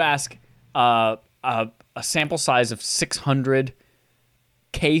 If you ask a sample size of 600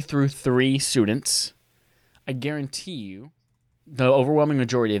 K through 3 students, I guarantee you the overwhelming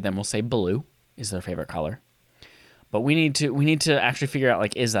majority of them will say blue is their favorite color. But we need to actually figure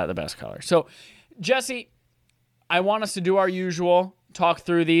out, is that the best color? So, Jesse, I want us to do our usual, talk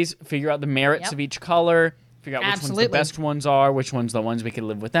through these, figure out the merits of each color, figure out which ones the best ones are, which ones the ones we can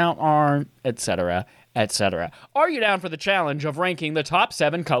live without are, etc., etc. Are you down for the challenge of ranking the top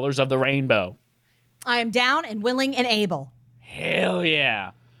 7 colors of the rainbow? I am down and willing and able. Hell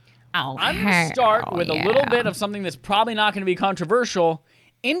yeah. Oh, I'm going to start with a little bit of something that's probably not going to be controversial.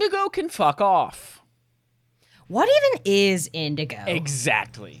 Indigo can fuck off. What even is indigo?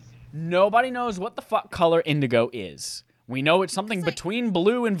 Exactly. Nobody knows what the fuck color indigo is. We know it's something between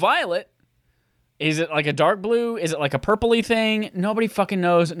blue and violet. Is it like a dark blue? Is it like a purpley thing? Nobody fucking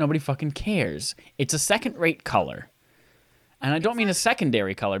knows. Nobody fucking cares. It's a second-rate color. And I don't mean a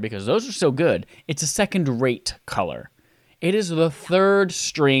secondary color because those are so good. It's a second-rate color. It is the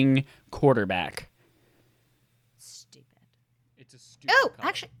third-string quarterback. Stupid. It's a stupid color.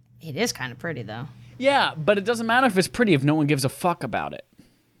 Actually, it is kind of pretty, though. Yeah, but it doesn't matter if it's pretty if no one gives a fuck about it.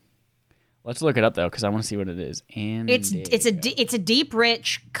 Let's look it up though, because I want to see what it is. It's a deep,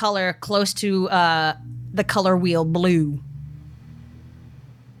 rich color close to the color wheel blue.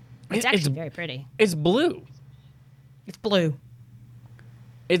 It's actually very pretty. It's blue. It's blue.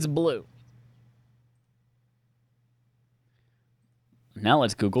 It's blue. Now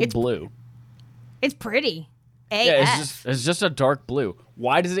let's Google blue. It's pretty. Yeah, it's just a dark blue.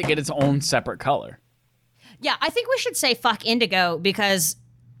 Why does it get its own separate color? Yeah, I think we should say fuck indigo because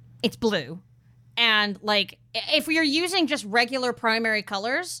it's blue. And, like, if you're using just regular primary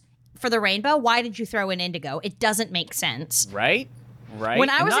colors for the rainbow, why did you throw in indigo? It doesn't make sense. Right? When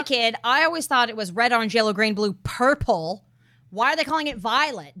I was a kid, I always thought it was red, orange, yellow, green, blue, purple. Why are they calling it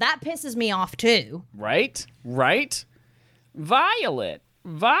violet? That pisses me off, too. Right? Violet.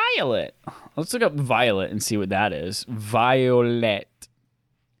 Let's look up violet and see what that is. Violet.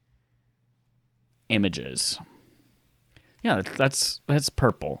 Images. Yeah, that's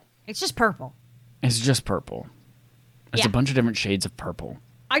purple. It's just purple. It's just purple. There's a bunch of different shades of purple.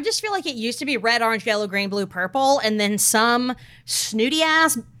 I just feel like it used to be red, orange, yellow, green, blue, purple, and then some snooty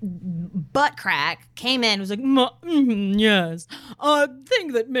ass butt crack came in and was like, yes, I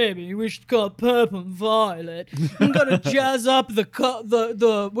think that maybe we should call purple violet. I'm gonna jazz up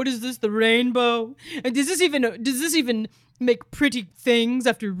the what is this, the rainbow? And does this even make pretty things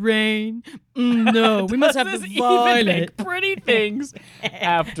after rain? No, we must have the violet. Even make pretty things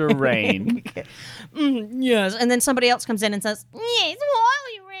after rain. Yes, and then somebody else comes in and says, yes,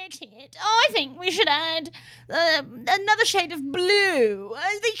 while you read it, I think we should add another shade of blue.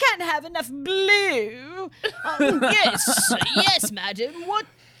 They can't have enough blue. Yes, madam. What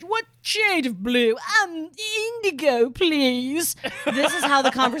shade of blue? Indigo, please. This is how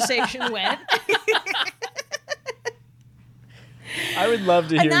the conversation went. I would love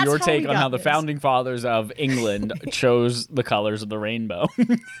to hear your take on how the founding fathers of England chose the colors of the rainbow.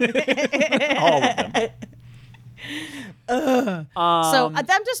 All of them. So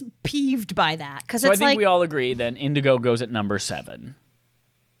I'm just peeved by that because I think we all agree then indigo goes at number 7.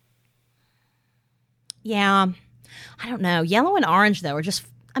 Yeah, I don't know. Yellow and orange though are just.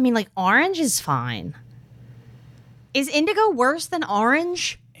 I mean, like orange is fine. Is indigo worse than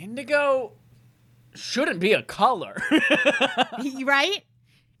orange? Indigo shouldn't be a color. Right?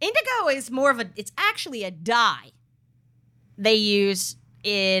 Indigo is more of it's actually a dye they use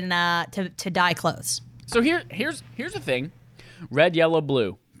in to dye clothes. So here's the thing. Red, yellow,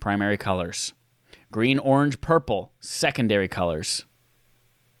 blue, primary colors. Green, orange, purple, secondary colors.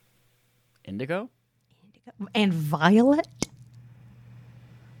 Indigo? And violet? What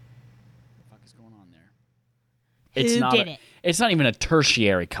the fuck is going on there? Who did it? It's not even a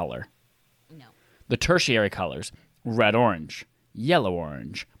tertiary color. No. The tertiary colors, red, orange, yellow,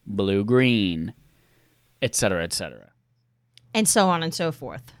 orange, blue, green, etc., etc. And so on and so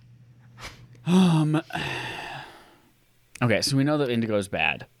forth. Okay, so we know that indigo is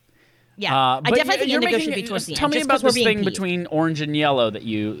bad. Yeah, I definitely think indigo should be towards the end. Tell me about this thing between orange and yellow that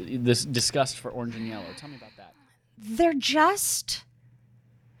you discussed for orange and yellow. Tell me about that. They're just...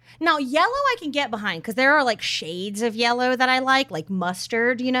 Now, yellow I can get behind because there are like shades of yellow that I like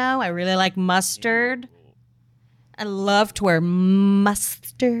mustard, you know? I really like mustard. I love to wear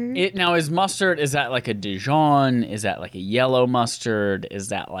mustard. Now, is mustard, is that like a Dijon? Is that like a yellow mustard? Is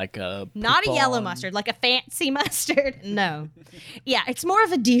that like a... Not a yellow mustard, like a fancy mustard. No. Yeah, it's more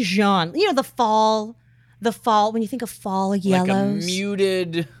of a Dijon. You know, the fall, when you think of fall yellows. Like a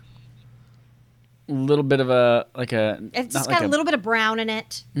muted... little bit of it's just got a little bit of brown in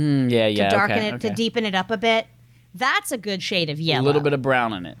it. Yeah, to darken it, to deepen it up a bit. That's a good shade of yellow. A little bit of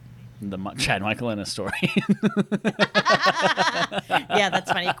brown in it. The Chad Michael Innes story. Yeah,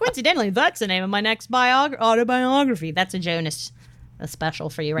 that's funny. Coincidentally, that's the name of my next autobiography. That's a Jonas special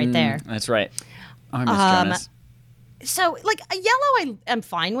for you right there. That's right. Oh, I miss Jonas. So, like, a yellow I'm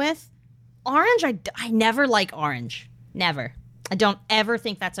fine with. Orange, I never like orange. Never. I don't ever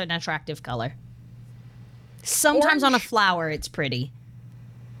think that's an attractive color. Sometimes on a flower, it's pretty.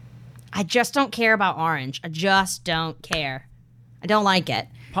 I just don't care about orange. I just don't care. I don't like it.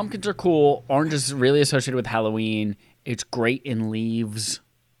 Pumpkins are cool. Orange is really associated with Halloween. It's great in leaves.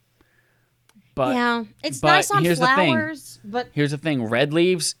 But yeah, it's nice on flowers. But here's the thing. Red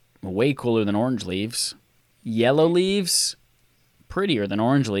leaves, way cooler than orange leaves. Yellow leaves, prettier than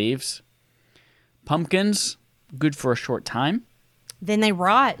orange leaves. Pumpkins, good for a short time. Then they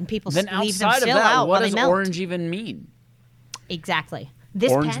rot and people leave them still out. What What does does melt. orange even mean? Exactly.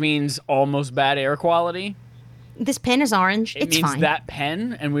 Orange means almost bad air quality. This pen is orange. It it's means fine. that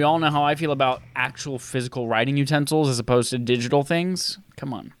pen, and we all know how I feel about actual physical writing utensils as opposed to digital things.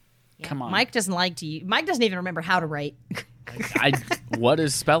 Come on. Yeah. Come on. Mike doesn't like to use. Mike doesn't even remember how to write. What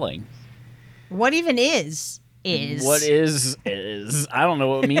is spelling? What even is? What is? I don't know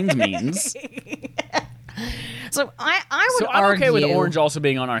what means. So I would I'm argue. okay with orange also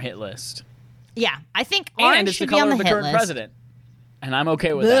being on our hit list. Yeah, I think And orange it's the should be on color the of the hit current list. president. And I'm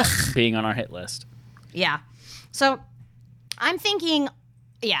okay with that being on our hit list. Yeah. So I'm thinking,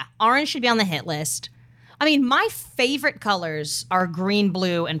 yeah, orange should be on the hit list. I mean, my favorite colors are green,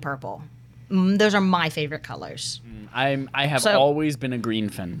 blue, and purple. Those are my favorite colors. I have always been a green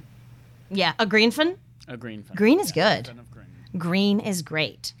fan. Yeah, a green fan? A green fan. Green is good. Fan of green. Green is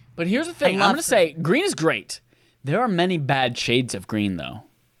great. But here's the thing. I'm going to say green is great. There are many bad shades of green, though.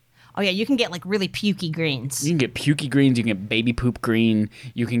 Oh, yeah, you can get, like, really pukey greens. You can get pukey greens. You can get baby poop green.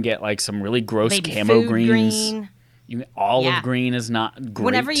 You can get, like, some really gross Baby camo food greens. green. Olive green is not great.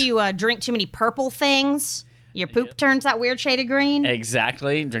 Whenever you drink too many purple things, your poop turns that weird shade of green.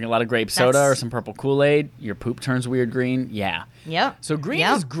 Exactly. Drink a lot of grape soda or some purple Kool-Aid. Your poop turns weird green. Yeah. Yep. So green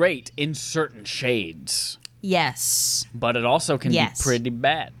is great in certain shades. Yes. But it also can be pretty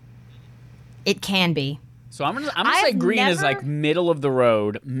bad. It can be. So I'm gonna say green is like middle of the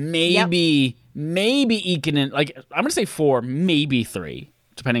road. Maybe eking in, like, I'm gonna say 4, maybe 3,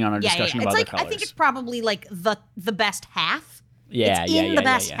 depending on our discussion about other colors. I think it's probably like the best half. Yeah, it's in the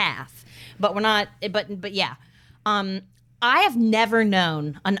best half. But we're not. But yeah. I have never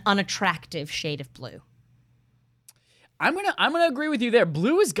known an unattractive shade of blue. I'm gonna agree with you there.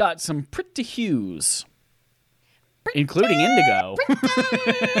 Blue has got some pretty hues. Including indigo.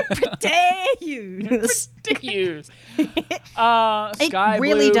 Pretty hues. Pretty hues. Sky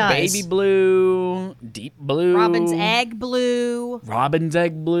really blue, does. baby blue, deep blue. Robin's egg blue. Robin's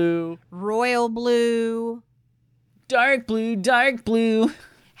egg blue. Royal blue. Dark blue, dark blue.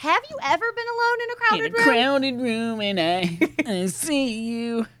 Have you ever been alone in a crowded In a room? crowded room and I see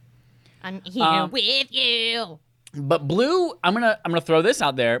you. I'm here with you. But blue, I'm gonna throw this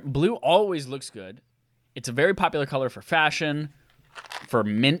out there. Blue always looks good. It's a very popular color for fashion, for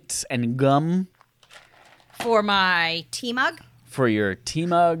mints and gum. For my tea mug? For your tea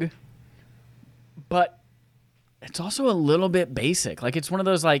mug. But it's also a little bit basic. Like, it's one of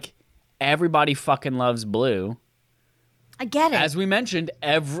those, like, everybody fucking loves blue. I get it. As we mentioned,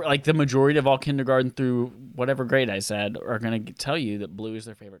 the majority of all kindergarten through whatever grade I said are going to tell you that blue is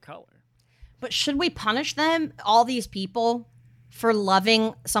their favorite color. But should we punish them, all these people, for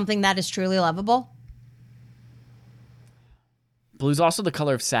loving something that is truly lovable? Blue's also the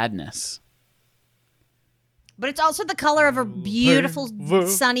color of sadness. But it's also the color of a beautiful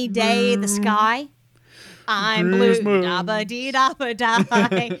sunny day in the sky. I'm blue, dabba dee dabba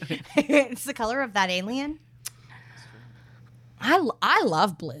die. It's the color of that alien. I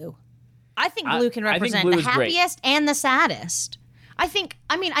love blue. I think blue can represent the happiest and the saddest.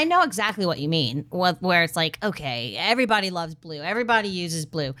 I know exactly what you mean, where it's like, okay, everybody loves blue. Everybody uses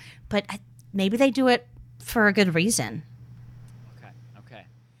blue. But maybe they do it for a good reason. Okay.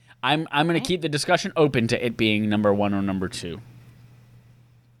 I'm going to keep the discussion open to it being number 1 or number 2.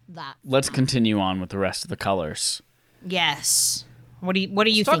 Let's continue on with the rest of the colors. Yes. What are you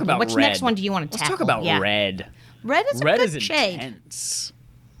talk thinking? about Which red. next one do you want to tackle? Let's talk about red. Red is a good shade. Intense.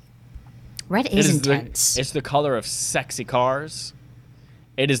 Red is intense. It's the color of sexy cars.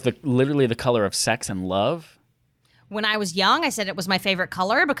 It is literally the color of sex and love. When I was young, I said it was my favorite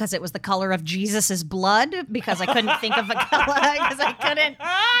color because it was the color of Jesus's blood, because I couldn't think of a color, because I couldn't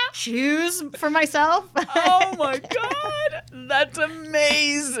choose for myself. Oh my God. That's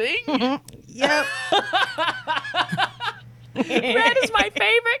amazing. Yep. Red is my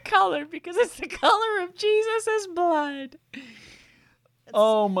favorite color because it's the color of Jesus' blood.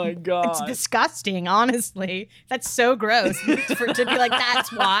 Oh my God. It's disgusting, honestly. That's so gross to be like,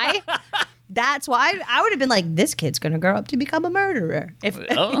 that's why. That's why. I would have been like, this kid's going to grow up to become a murderer. If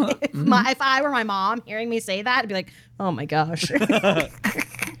I were my mom hearing me say that, I'd be like, oh my gosh.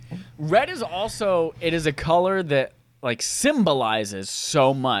 Red is also, it is a color that like symbolizes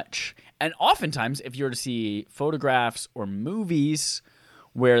so much. And oftentimes, if you were to see photographs or movies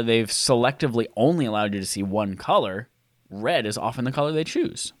where they've selectively only allowed you to see one color, red is often the color they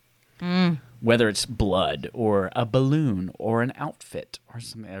choose. Whether it's blood or a balloon or an outfit or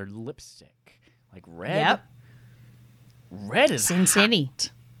lipstick. Like red. Yep. Red is Sin City.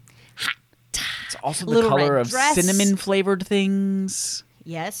 Hot. It's also the Little color red of dress. cinnamon flavored things.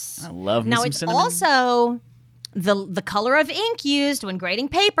 Yes. I love me Now some it's cinnamon. also the color of ink used when grading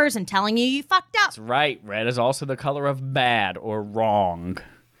papers and telling you fucked up. That's right. Red is also the color of bad or wrong,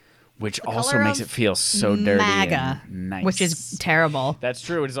 which also color makes of it feel so dirty MAGA, and nice. which is terrible. That's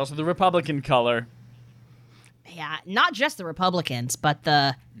true. It is also the Republican color. Yeah, not just the Republicans, but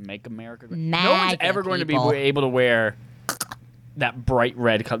the Make America great. MAGA No one's ever going to be people. able to wear. that bright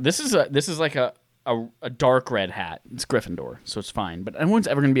red color. This is like a dark red hat. It's Gryffindor, so it's fine. But no one's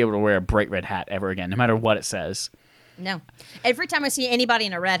ever going to be able to wear a bright red hat ever again, no matter what it says. No. Every time I see anybody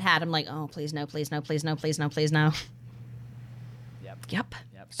in a red hat, I'm like, oh, please no, please no, please no, please no, please no. Yep.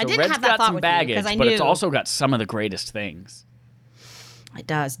 So I didn't red's have that got thought some with baggage, you because I but knew it's also got some of the greatest things. it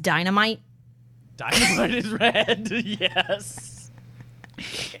does. Dynamite. Dynamite is red, yes.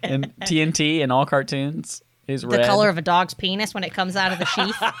 And TNT in all cartoons is red. The color of a dog's penis when it comes out of the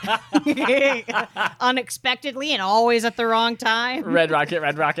sheath. Unexpectedly and always at the wrong time. Red Rocket,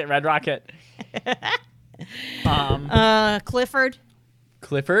 Red Rocket, Red Rocket. Clifford.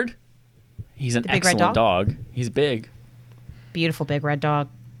 Clifford? He's an The big red excellent dog. He's big. Beautiful big red dog.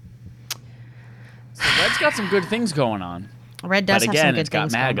 So Red's got some good things going on. Red does But have again, some good it's got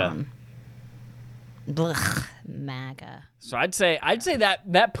things MAGA. going on. Blech, MAGA. So I'd say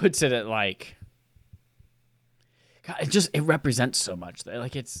that puts it at like, God, it represents so much.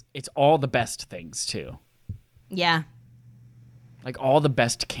 Like it's all the best things too. Yeah. Like all the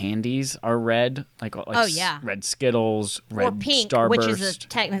best candies are red. Like Oh, yeah. red Skittles, red Or pink, Starburst. which is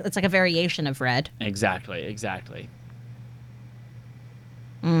it's like a variation of red. Exactly.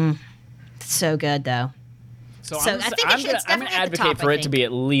 It's so good though. So So I'm I think I'm it's gonna definitely at the advocate top, for I it to think. be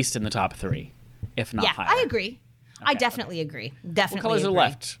at least in the top 3, if not Yeah, higher. I agree. I definitely agree. Definitely. What colors are agree.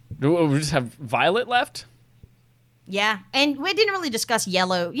 left? Do we just have violet left? Yeah, and we didn't really discuss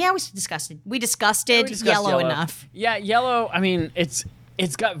yellow. Yeah, we discussed it. We discussed yellow enough. Yeah, yellow. I mean, it's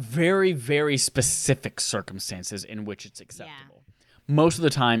got very, very specific circumstances in which it's acceptable. Most of the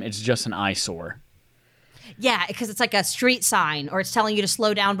time, it's just an eyesore. Yeah, because it's like a street sign, or it's telling you to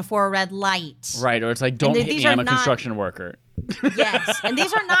slow down before a red light. Right, or it's like, don't hit these me, are I'm a not- construction worker. Yes, and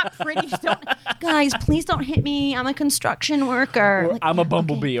these are not pretty. Guys, please don't hit me. I'm a construction worker. Or Like, I'm a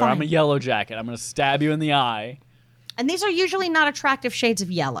bumblebee, or I'm a fine. yellow jacket. I'm going to stab you in the eye. And these are usually not attractive shades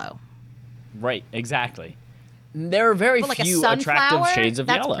of yellow. Right, exactly. There are very But like a few sunflower, attractive shades of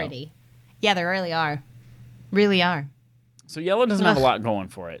that's yellow. pretty. Yeah, they really are. Really are. So yellow doesn't have a Ugh. lot going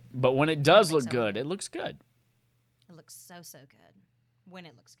for it. But when it does look so. good, it looks good. It looks so good. When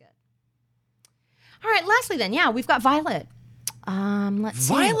it looks good. All right, lastly then, yeah, we've got violet. Let's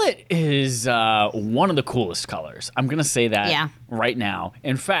see. Violet is one of the coolest colors. I'm going to say that right now.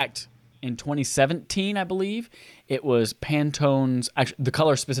 In fact, in 2017, I believe, it was Pantone's, actually, the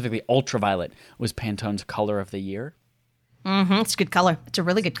color specifically ultraviolet was Pantone's color of the year. Mm-hmm. It's a good color. It's a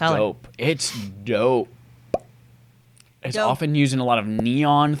really good color. Dope. It's dope. It's Dope. often used in a lot of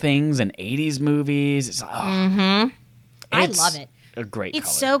neon things and 80s movies. It's, I love it. A great It's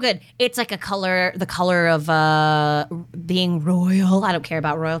color. so good. It's like the color of being royal. I don't care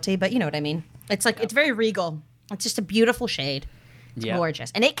about royalty, but you know what I mean. It's like it's very regal. It's just a beautiful shade. It's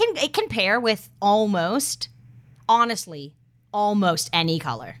gorgeous, and it can pair with honestly, almost any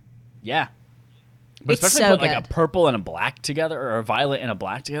color. Yeah. But It's especially so put like a good. purple and a black together, or a violet and a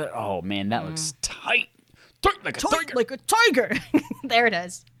black together. Oh man, that looks tight. Tight like a tiger. Like a tiger. There it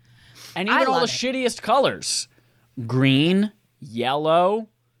is. And I even all the love it. shittiest colors. Green, yellow,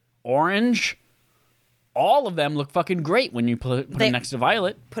 orange. All of them look fucking great when you put them next to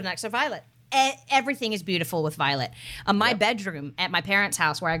violet. Put next to violet. Everything is beautiful with violet. My bedroom at my parents'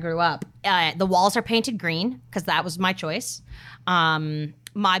 house where I grew up, the walls are painted green because that was my choice.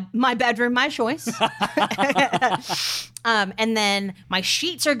 My bedroom, my choice. And then my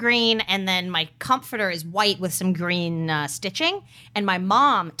sheets are green, and then my comforter is white with some green stitching. And my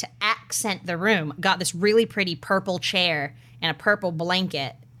mom, to accent the room, got this really pretty purple chair and a purple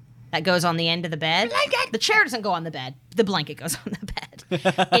blanket that goes on the end of the bed. The chair doesn't go on the bed. The blanket goes on the bed.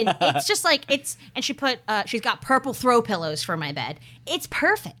 And it's just like and she put she's got purple throw pillows for my bed. It's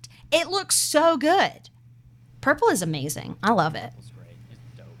perfect. It looks so good. Purple is amazing. I love it.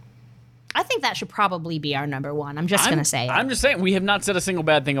 I think that should probably be our number one. I'm just going to say it. I'm just saying, we have not said a single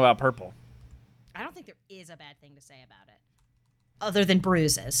bad thing about purple. I don't think there is a bad thing to say about it. Other than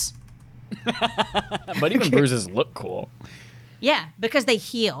bruises. But even bruises look cool. Yeah, because they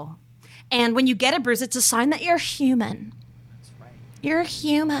heal. And when you get a bruise, it's a sign that you're human. That's right. You're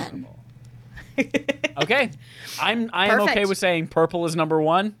human. Okay. I am okay Perfect. with saying purple is number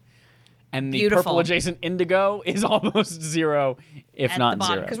one. And the Beautiful. purple adjacent indigo is almost zero, if At not the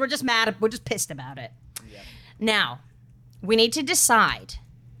bottom, zero. because we're just mad. We're just pissed about it. Now, we need to decide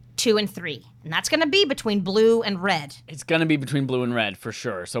 2 and 3, and that's going to be between blue and red. It's going to be between blue and red for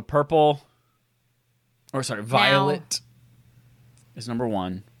sure. So violet is number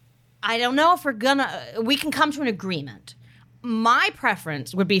one. I don't know if we can come to an agreement. My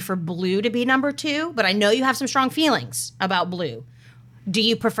preference would be for blue to be number 2, but I know you have some strong feelings about blue. Do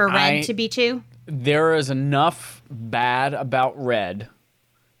you prefer red to be 2? there is enough bad about red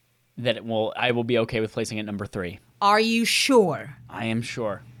that I will be okay with placing it number 3. Are you sure? I am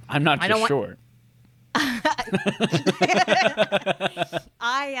sure. I'm not just sure.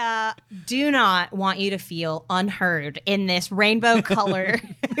 I do not want you to feel unheard in this rainbow color.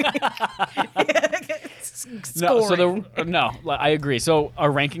 I agree. So our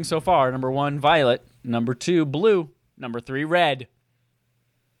ranking so far: number 1, violet; number 2, blue; number 3, red.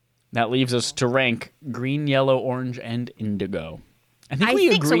 That leaves us to rank green, yellow, orange, and indigo. I think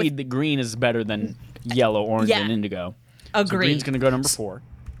we agreed that green is better than yellow, orange, and indigo. Agreed. So green's going to go number 4.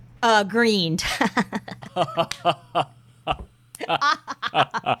 Green.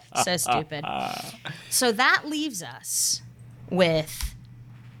 So stupid. So that leaves us with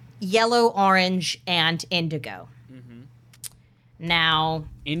yellow, orange, and indigo. Mm-hmm. Now,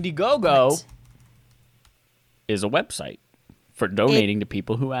 Indiegogo is a website for donating to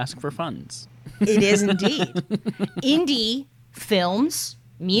people who ask for funds. It is indeed. Indie films,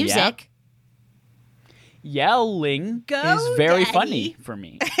 music. Yelling is very funny for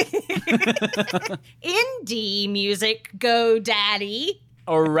me. Indie music, go daddy.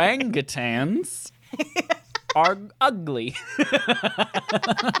 Orangutans are ugly.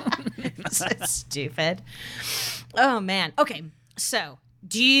 So stupid. Oh man. Okay. So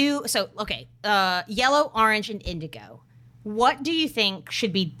yellow, orange, and indigo. What do you think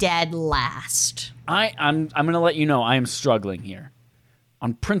should be dead last? I'm gonna let you know I am struggling here.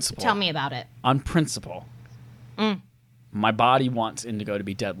 On principle. Tell me about it. On principle. My body wants indigo to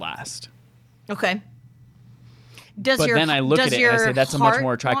be dead last. Okay. But then I look at it and I say that's a much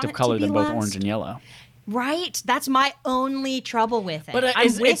more attractive color than both orange and yellow. Right? That's my only trouble with it. But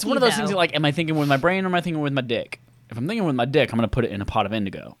it's one of those things that, like, am I thinking with my brain or am I thinking with my dick? If I'm thinking with my dick, I'm going to put it in a pot of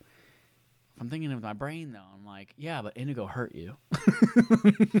indigo. If I'm thinking with my brain, though, I'm like, yeah, but indigo hurt you.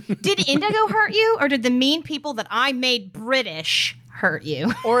 Did indigo hurt you, or did the mean people that I made British hurt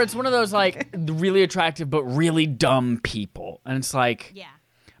you? Or it's one of those, like, really attractive but really dumb people. And it's like,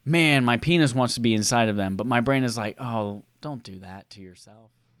 man, my penis wants to be inside of them, but my brain is like, oh, don't do that to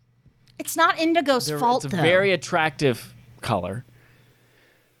yourself. It's not indigo's fault, though. It's a very attractive color.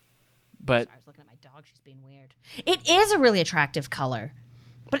 But I was looking at my dog. She's being weird. It is a really attractive color.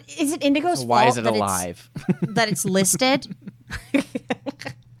 But is it indigo's fault? Why is it alive? That it's listed?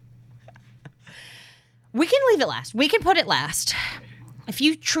 We can leave it last. We can put it last. If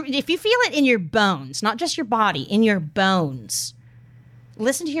you feel it in your bones, not just your body, in your bones.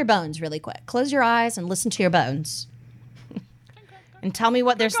 Listen to your bones really quick. Close your eyes and listen to your bones. And tell me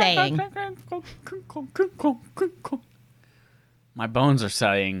what they're saying. My bones are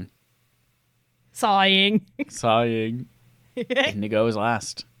sighing. Sighing. Indigo is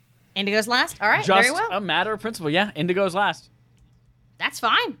last. Indigo's last? All right, Just very well. a matter of principle. Yeah, indigo is last. That's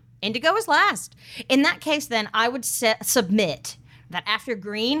fine. Indigo is last. In that case, then, I would submit that after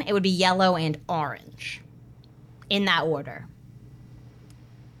green, it would be yellow and orange. In that order.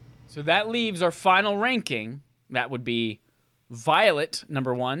 So that leaves our final ranking. That would be violet,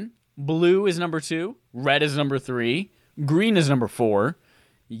 number 1. Blue is number 2. Red is number 3. Green is number 4.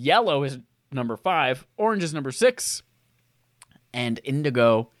 Yellow is number 5. Orange is number 6. And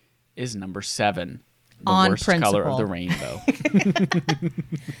indigo is number 7. The worst color of the rainbow.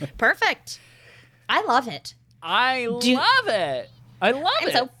 Perfect. I love it. I love it. I'm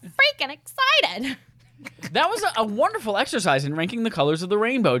so freaking excited. That was a wonderful exercise in ranking the colors of the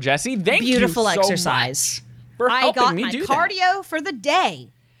rainbow, Jesse. Thank Beautiful you so exercise. much for helping me do that. I got my cardio for the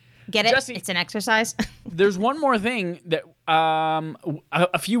day. Get it? Jesse, it's an exercise. There's one more thing that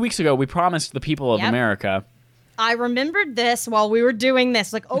a few weeks ago we promised the people of America. I remembered this while we were doing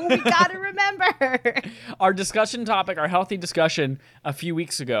this. Like, oh, we got to remember. Our discussion topic, our healthy discussion a few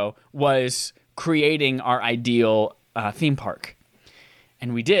weeks ago was creating our ideal theme park.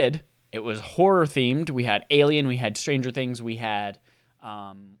 And we did. It was horror themed. We had Alien, we had Stranger Things, we had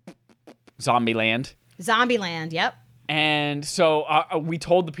Zombieland. Zombieland, yep. And so we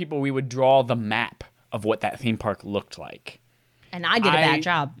told the people we would draw the map of what that theme park looked like. And I did a bad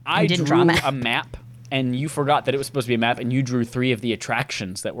job. I didn't draw a map, and you forgot that it was supposed to be a map, and you drew 3 of the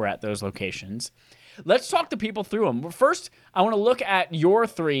attractions that were at those locations. Let's talk to people through them. First, I want to look at your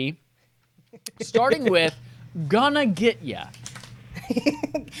 3, starting with Gonna Get Ya.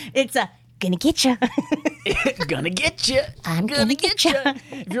 It's a gonna get ya. Gonna get ya. I'm gonna get ya.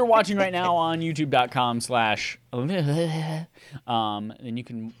 If you're watching right now on youtube.com/ then you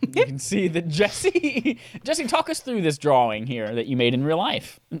can see that Jesse, talk us through this drawing here that you made in real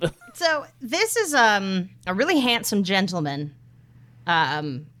life. So this is a really handsome gentleman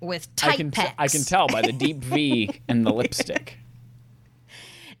with tight pecs. I can tell by the deep V and the lipstick.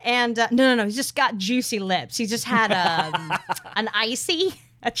 And no, he's just got juicy lips. He just had an icy,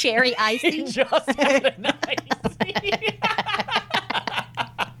 a cherry icy. He just had an icy.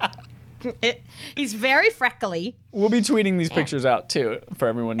 He's very freckly. We'll be tweeting these pictures out too for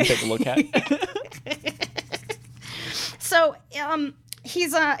everyone to take a look at. So,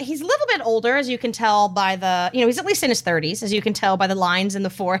 he's a little bit older, as you can tell by the, he's at least in his 30s, as you can tell by the lines in the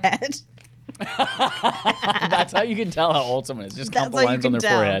forehead. That's how you can tell how old someone is. Just a couple lines on their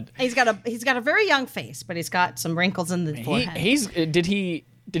forehead. He's got a very young face, but he's got some wrinkles in the forehead.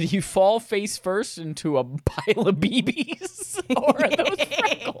 Did he fall face first into a pile of BBs? Or are those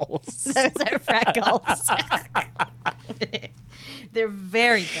freckles? Those are freckles. They're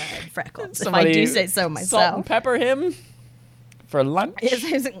very good freckles, Somebody if I do say so myself. Salt and pepper him for lunch?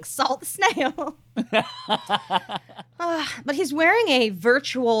 He's salt the snail. But he's wearing a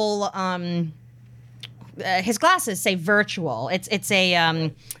virtual... his glasses say virtual. It's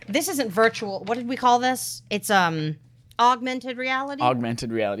a... this isn't virtual. What did we call this? It's... augmented reality?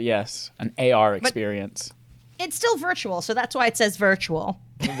 Augmented reality, yes. An AR experience. But it's still virtual, so that's why it says virtual.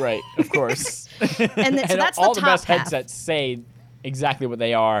 Right, of course. And so that's all the the best top half. headsets say exactly what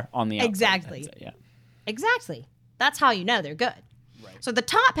they are on the outside Exactly. headset, yeah. Exactly. That's how you know they're good. Right. So the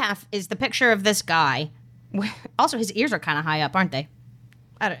top half is the picture of this guy. Also, his ears are kind of high up, aren't they?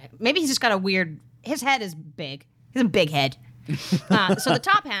 I don't know. Maybe he's just got a weird... His head is big. He's a big head. So the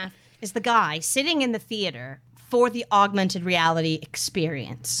top half is the guy sitting in the theater for the augmented reality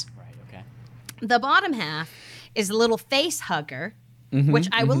experience. Right, okay. The bottom half is a little face hugger, which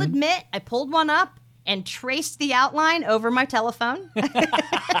I will admit, I pulled one up and traced the outline over my telephone.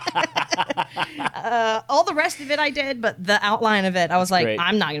 All the rest of it I did, but the outline of it, I was like, great.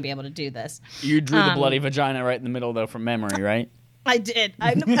 I'm not going to be able to do this. You drew the bloody vagina right in the middle, though, from memory, right? I did.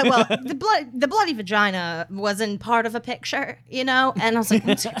 Well, the bloody vagina wasn't part of a picture, and I was like,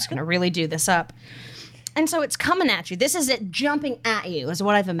 I'm just going to really do this up. And so it's coming at you. This is it jumping at you, is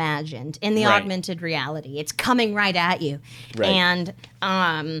what I've imagined in the augmented reality. It's coming right at you. Right. And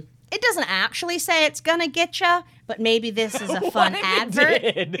it doesn't actually say it's going to get you, but maybe this is a fun advert.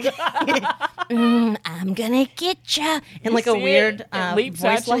 I'm going to get you. And like a weird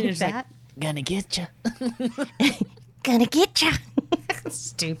voice like that. Like, gonna get you. Gonna get you.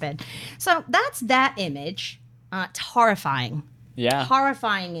 Stupid. So that's that image. It's horrifying. Yeah.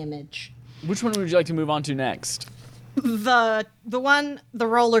 Horrifying image. Which one would you like to move on to next? The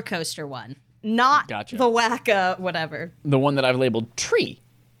roller coaster one. Not Gotcha. the wacka whatever. The one that I've labeled tree.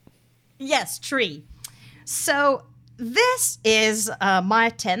 Yes, tree. So this is my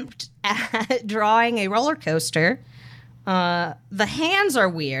attempt at drawing a roller coaster. The hands are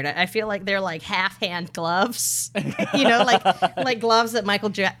weird. I feel like they're like half-hand gloves. like gloves that Michael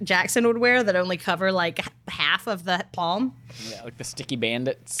Jackson would wear that only cover like half of the palm. Yeah, like the sticky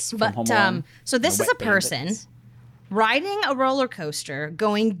bandits from But Home Alone. so this The is a wet person bandits. riding a roller coaster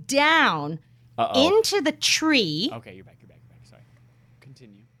going down into the tree. Okay, you're back. Sorry.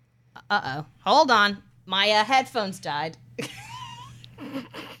 Continue. Uh-oh. Hold on. My headphones died.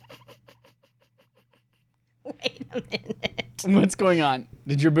 Wait a minute. What's going on?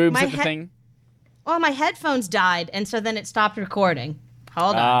 Did your boobs hit the thing? Oh, my headphones died, and so then it stopped recording.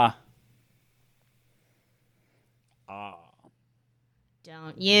 Hold on.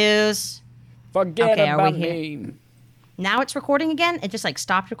 Don't use. Forget Okay, are we about here? me. Now it's recording again? It just like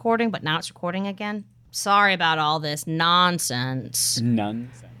stopped recording, but now it's recording again? Sorry about all this nonsense.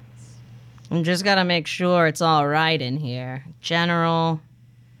 Nonsense. I'm just gotta make sure it's all right in here. General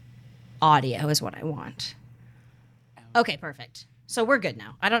audio is what I want. Okay, perfect. So we're good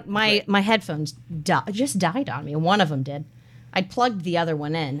now. My headphones just died on me. One of them did. I plugged the other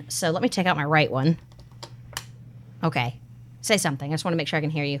one in. So let me take out my right one. Okay. Say something. I just want to make sure I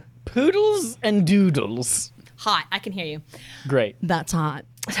can hear you. Poodles and doodles. Hot. I can hear you. Great. That's hot.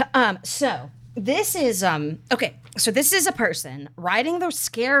 So this is okay. So this is a person riding the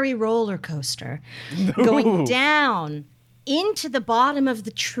scary roller coaster, going down into the bottom of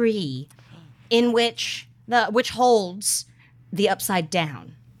the tree, in which holds the upside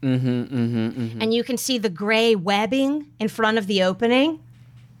down. And you can see the gray webbing in front of the opening.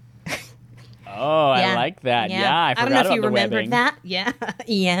 Oh, I like that. Yeah, I forgot don't know if about you the remembered webbing. that. Yeah.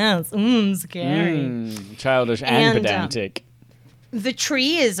 Yes. Scary. Childish and And, pedantic. The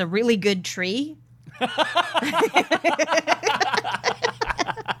tree is a really good tree. I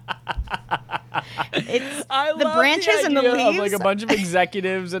the love branches and the idea of, leaves. like a bunch of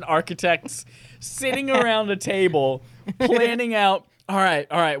executives and architects sitting around a table planning out. All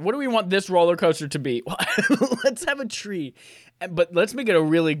right. What do we want this roller coaster to be? Well, let's have a tree, but let's make it a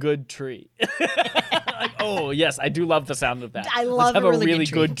really good tree. Oh, yes, I do love the sound of that. I love Let's have a really really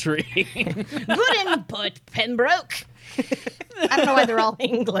good good tree. Good input, Pembroke. I don't know why they're all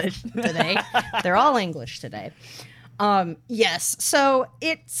English today. They're all English today. Yes. So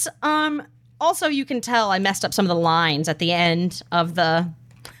it's also you can tell I messed up some of the lines at the end of the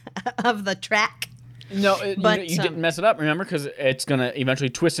track. No, But, you didn't mess it up, remember? Because it's going to eventually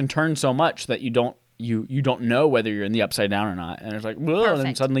twist and turn so much that you don't know whether you're in the upside down or not. And it's like, well, and then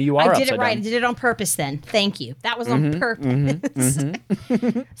Perfect. suddenly you are upside down. I did it right. I did it on purpose then. Thank you. That was on purpose.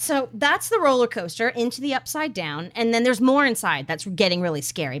 So that's the roller coaster into the upside down. And then there's more inside that's getting really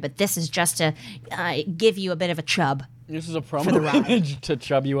scary. But this is just to give you a bit of a chub. This is a promo image to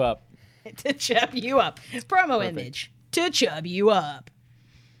chub you up. To chub you up. Promo image to chub you up.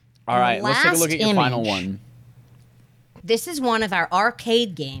 All right, let's take a look at your final image. one. This is one of our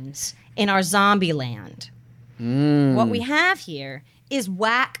arcade games in our zombie land. Mm. What we have here is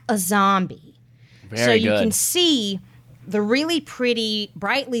Whack a Zombie. Very so you good. can see the really pretty,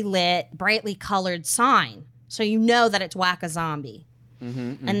 brightly lit, brightly colored sign. So you know that it's Whack a Zombie.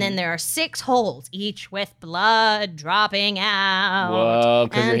 And then there are 6 holes, each with blood dropping out. Whoa,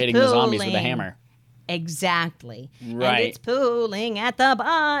 because you're and hitting the zombies with a pooling. hammer. Exactly. Right. And it's pooling at the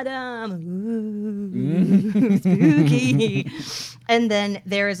bottom. Ooh, spooky. And then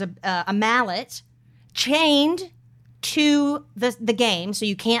there is a mallet chained to the game, so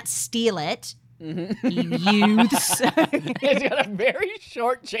you can't steal it. You youths. It's got a very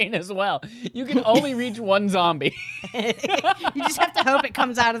short chain as well. You can only reach one zombie. You just have to hope it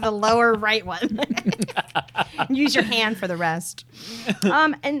comes out of the lower right one. Use your hand for the rest.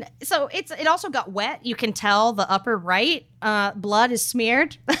 And so it also got wet. You can tell the upper right blood is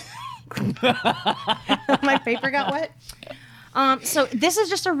smeared. My paper got wet. So this is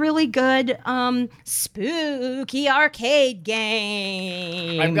just a really good spooky arcade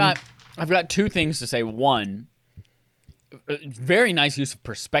game. I've got 2 things to say. One, very nice use of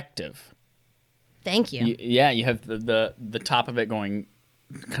perspective. Thank you. You have the top of it going,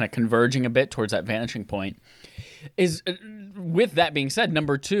 kind of converging a bit towards that vanishing point. Is with that being said,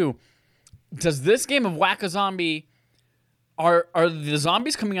 number 2, does this game of Whack-A-Zombie are the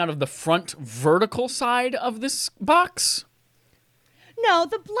zombies coming out of the front vertical side of this box? No,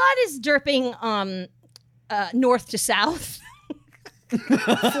 the blood is dripping north to south.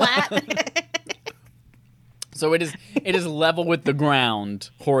 Flat. So it is level with the ground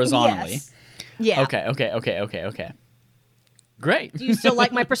horizontally. Yes. Yeah. Okay. Great. Do you still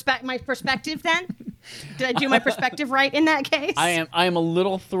like my perspective then? Did I do my perspective right in that case? I am a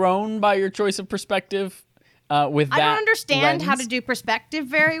little thrown by your choice of perspective with that I don't understand how lens. to do perspective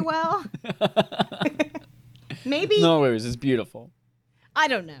very well. Maybe. No worries, it's beautiful. I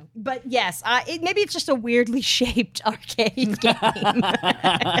don't know. But yes, maybe it's just a weirdly shaped arcade game.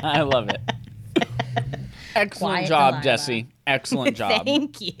 I love it. Excellent Quiet job, Delilah. Jesse. Excellent job.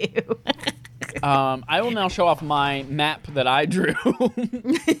 Thank you. I will now show off my map that I drew.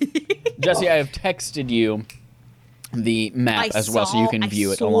 Jesse, I have texted you the map as well, so you can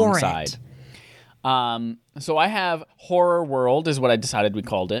view it saw alongside. So I have Horror World is what I decided we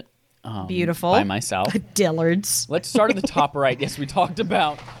called it. Beautiful. By myself. Dillards. Let's start at the top right. Yes, we talked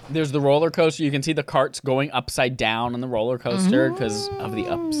about there's the roller coaster. You can see the carts going upside down on the roller coaster because of the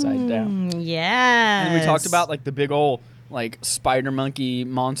upside down. Yeah. And we talked about like the big old like spider monkey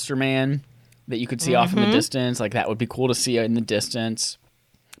monster man that you could see off in the distance. Like that would be cool to see in the distance.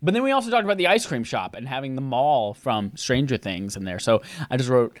 But then we also talked about the ice cream shop and having the mall from Stranger Things in there. So I just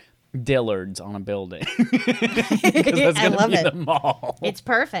wrote Dillards on a building. That's I love be it. the mall. It's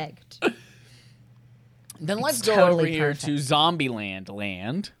perfect. Then let's It's go totally over here perfect. to Zombieland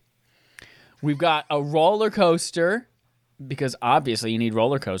land. We've got a roller coaster because obviously you need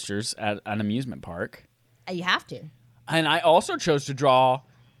roller coasters at an amusement park. You have to. And I also chose to draw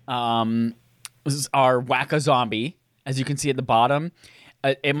our Whack-A-Zombie, as you can see at the bottom.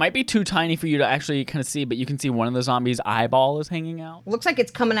 It might be too tiny for you to actually kind of see, but you can see one of the zombies' eyeball is hanging out. Looks like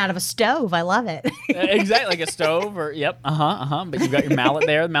it's coming out of a stove. I love it. Exactly, like a stove or, yep, But you've got your mallet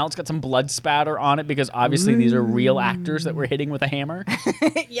there. The mallet's got some blood spatter on it because obviously these are real actors that we're hitting with a hammer.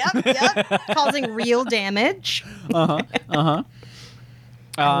 Yep. Causing real damage. I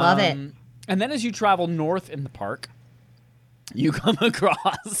love it. And then as you travel north in the park, you come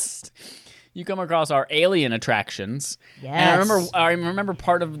across our alien attractions. Yes. And I remember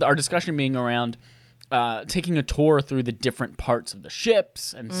part of our discussion being around taking a tour through the different parts of the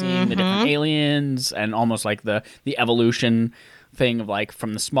ships and seeing the different aliens and almost like the evolution thing of like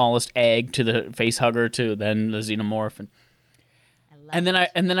from the smallest egg to the face hugger to then the xenomorph and then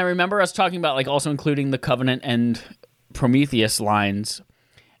I remember us talking about like also including the Covenant and Prometheus lines,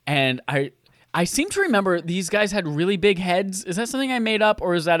 and I seem to remember these guys had really big heads. Is that something I made up,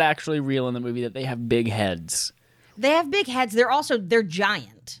 or is that actually real in the movie that they have big heads? They have big heads. They're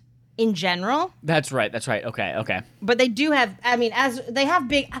giant in general. That's right. Okay. But they do have, as they have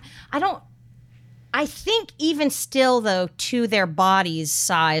big, I think even still though, to their body's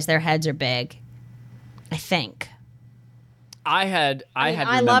size, their heads are big. I think. I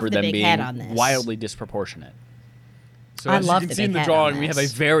remember the them big being head on this. wildly disproportionate. So I as love you the can see in big the head drawing, on we have a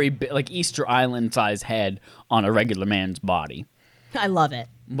this. very big, like Easter Island size head on a regular man's body I love it.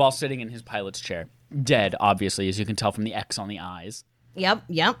 while sitting in his pilot's chair. Dead, obviously, as you can tell from the X on the eyes. Yep.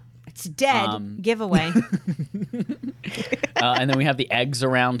 It's dead. Giveaway. And then we have the eggs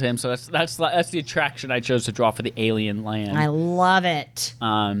around him. So that's the attraction I chose to draw for the alien land. I love it.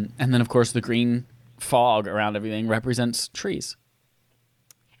 And then, of course, the green fog around everything represents trees.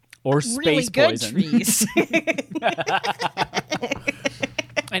 Or space Really good poison. trees.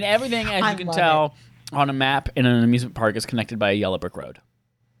 And everything, as I you can love tell, on a map in an amusement park is connected by a yellow brick road.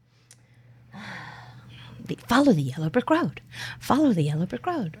 Follow the yellow brick road. Follow the yellow brick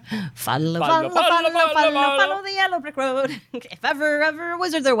road. Follow Follow. the yellow brick road. If ever a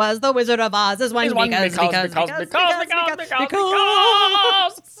wizard there was, the Wizard of Oz is one Because because of the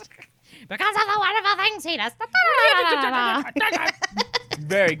wonderful things he does.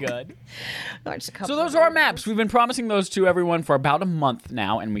 Very good. Just a couple So those of are our maps. We've been promising those to everyone for about a month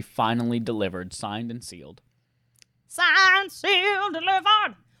now, and we finally delivered, signed and sealed. Signed, sealed,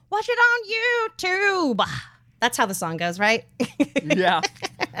 delivered. Watch it on YouTube. That's how the song goes, right? Yeah.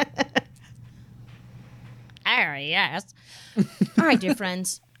 Oh, yes. All right, dear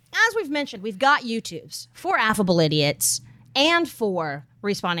friends. As we've mentioned, we've got YouTubes for Affable Idiots and for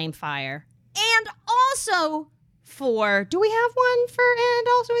Respawn Aim Fire. And also for, do we have one for And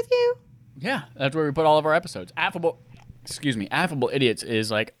Also With You? Yeah, that's where we put all of our episodes. Affable Idiots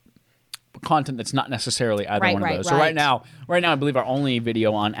is like content that's not necessarily either one of those. So right now, I believe our only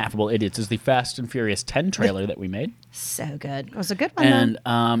video on Affable Idiots is the Fast and Furious 10 trailer that we made. So good. It was a good one,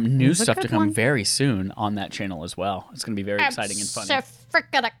 And new stuff to good come one. very soon on that channel as well. It's going to be very exciting and funny. So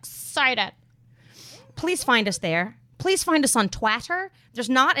freaking excited. Please find us there. Please find us on Twitter.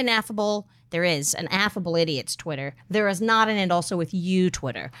 There is an Affable Idiots Twitter. There is not an And Also With You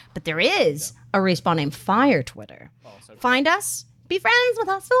Twitter. But there is a Respawn Aim Fire Twitter. Find us. Be friends with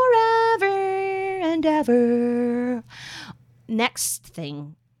us forever and ever. Next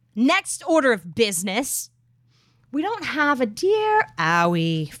order of business. We don't have a Dear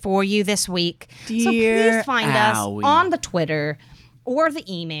Owie for you this week. So please find us on the Twitter or the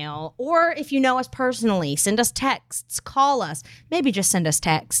email, or if you know us personally, send us texts, call us, maybe just send us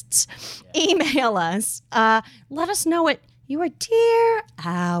texts, email us. Let us know what your Dear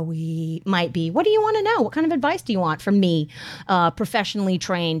Owie might be. What do you want to know? What kind of advice do you want from me, professionally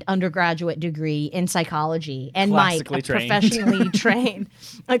trained undergraduate degree in psychology, and Mike, a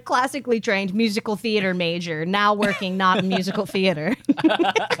classically trained musical theater major, now working not in musical theater.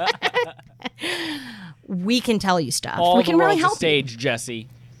 We can tell you stuff. All we can the really world's help a stage, Jesse.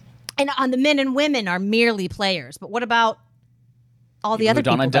 And on the men and women are merely players. But what about all the other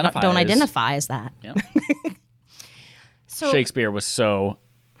People who people don't that don't identify identify as that? Yeah. So Shakespeare was so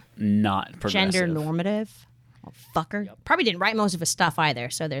not progressive. gender normative. Oh, fucker. Yep. Probably didn't write most of his stuff either.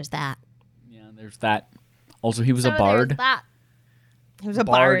 So there's that. Yeah, there's that. Also, he was a bard. He was a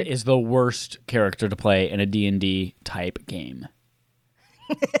Bard bard. is the worst character to play in a D&D type game.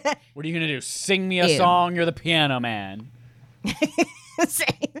 What are you going to do? Sing me a Ew. song? You're the piano man.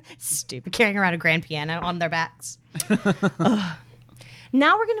 Stupid. Carrying around a grand piano on their backs. Ugh.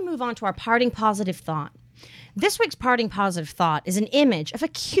 Now we're going to move on to our parting positive thought. This week's parting positive thought is an image of a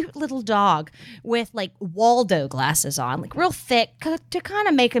cute little dog with like Waldo glasses on, like real thick, to kind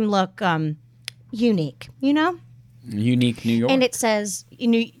of make him look unique, you know? Unique New York. And it says,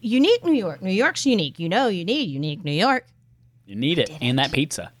 unique New York. New York's unique. You know you need unique New York. You need it. And that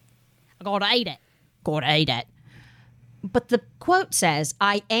pizza. I gotta eat it. But the quote says,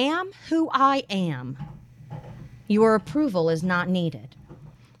 I am who I am. Your approval is not needed.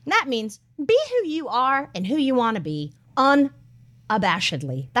 And that means be who you are and who you want to be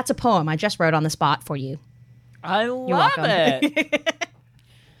unabashedly. That's a poem I just wrote on the spot for you. I You're love welcome. it.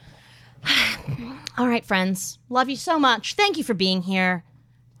 All right, friends. Love you so much. Thank you for being here.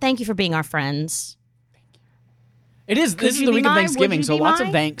 Thank you for being our friends. This is you the be week of mine? Thanksgiving, Would you so be lots of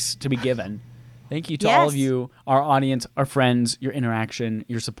mine? thanks to be given. Thank you to all of Yes. you, our audience, our friends, your interaction,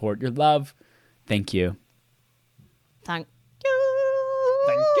 your support, your love. Thank you. Thank you.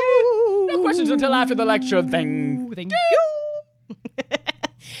 Thank you. No questions until after the lecture. Thank you.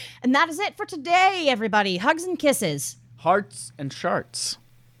 And that is it for today, everybody. Hugs and kisses. Hearts and sharts.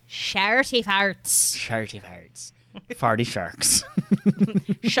 Sharty farts. Sharty farts. Farty sharks.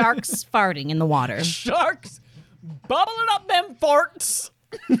 Sharks farting in the water. Sharks bubbling up them farts.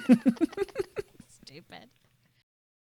 Stupid.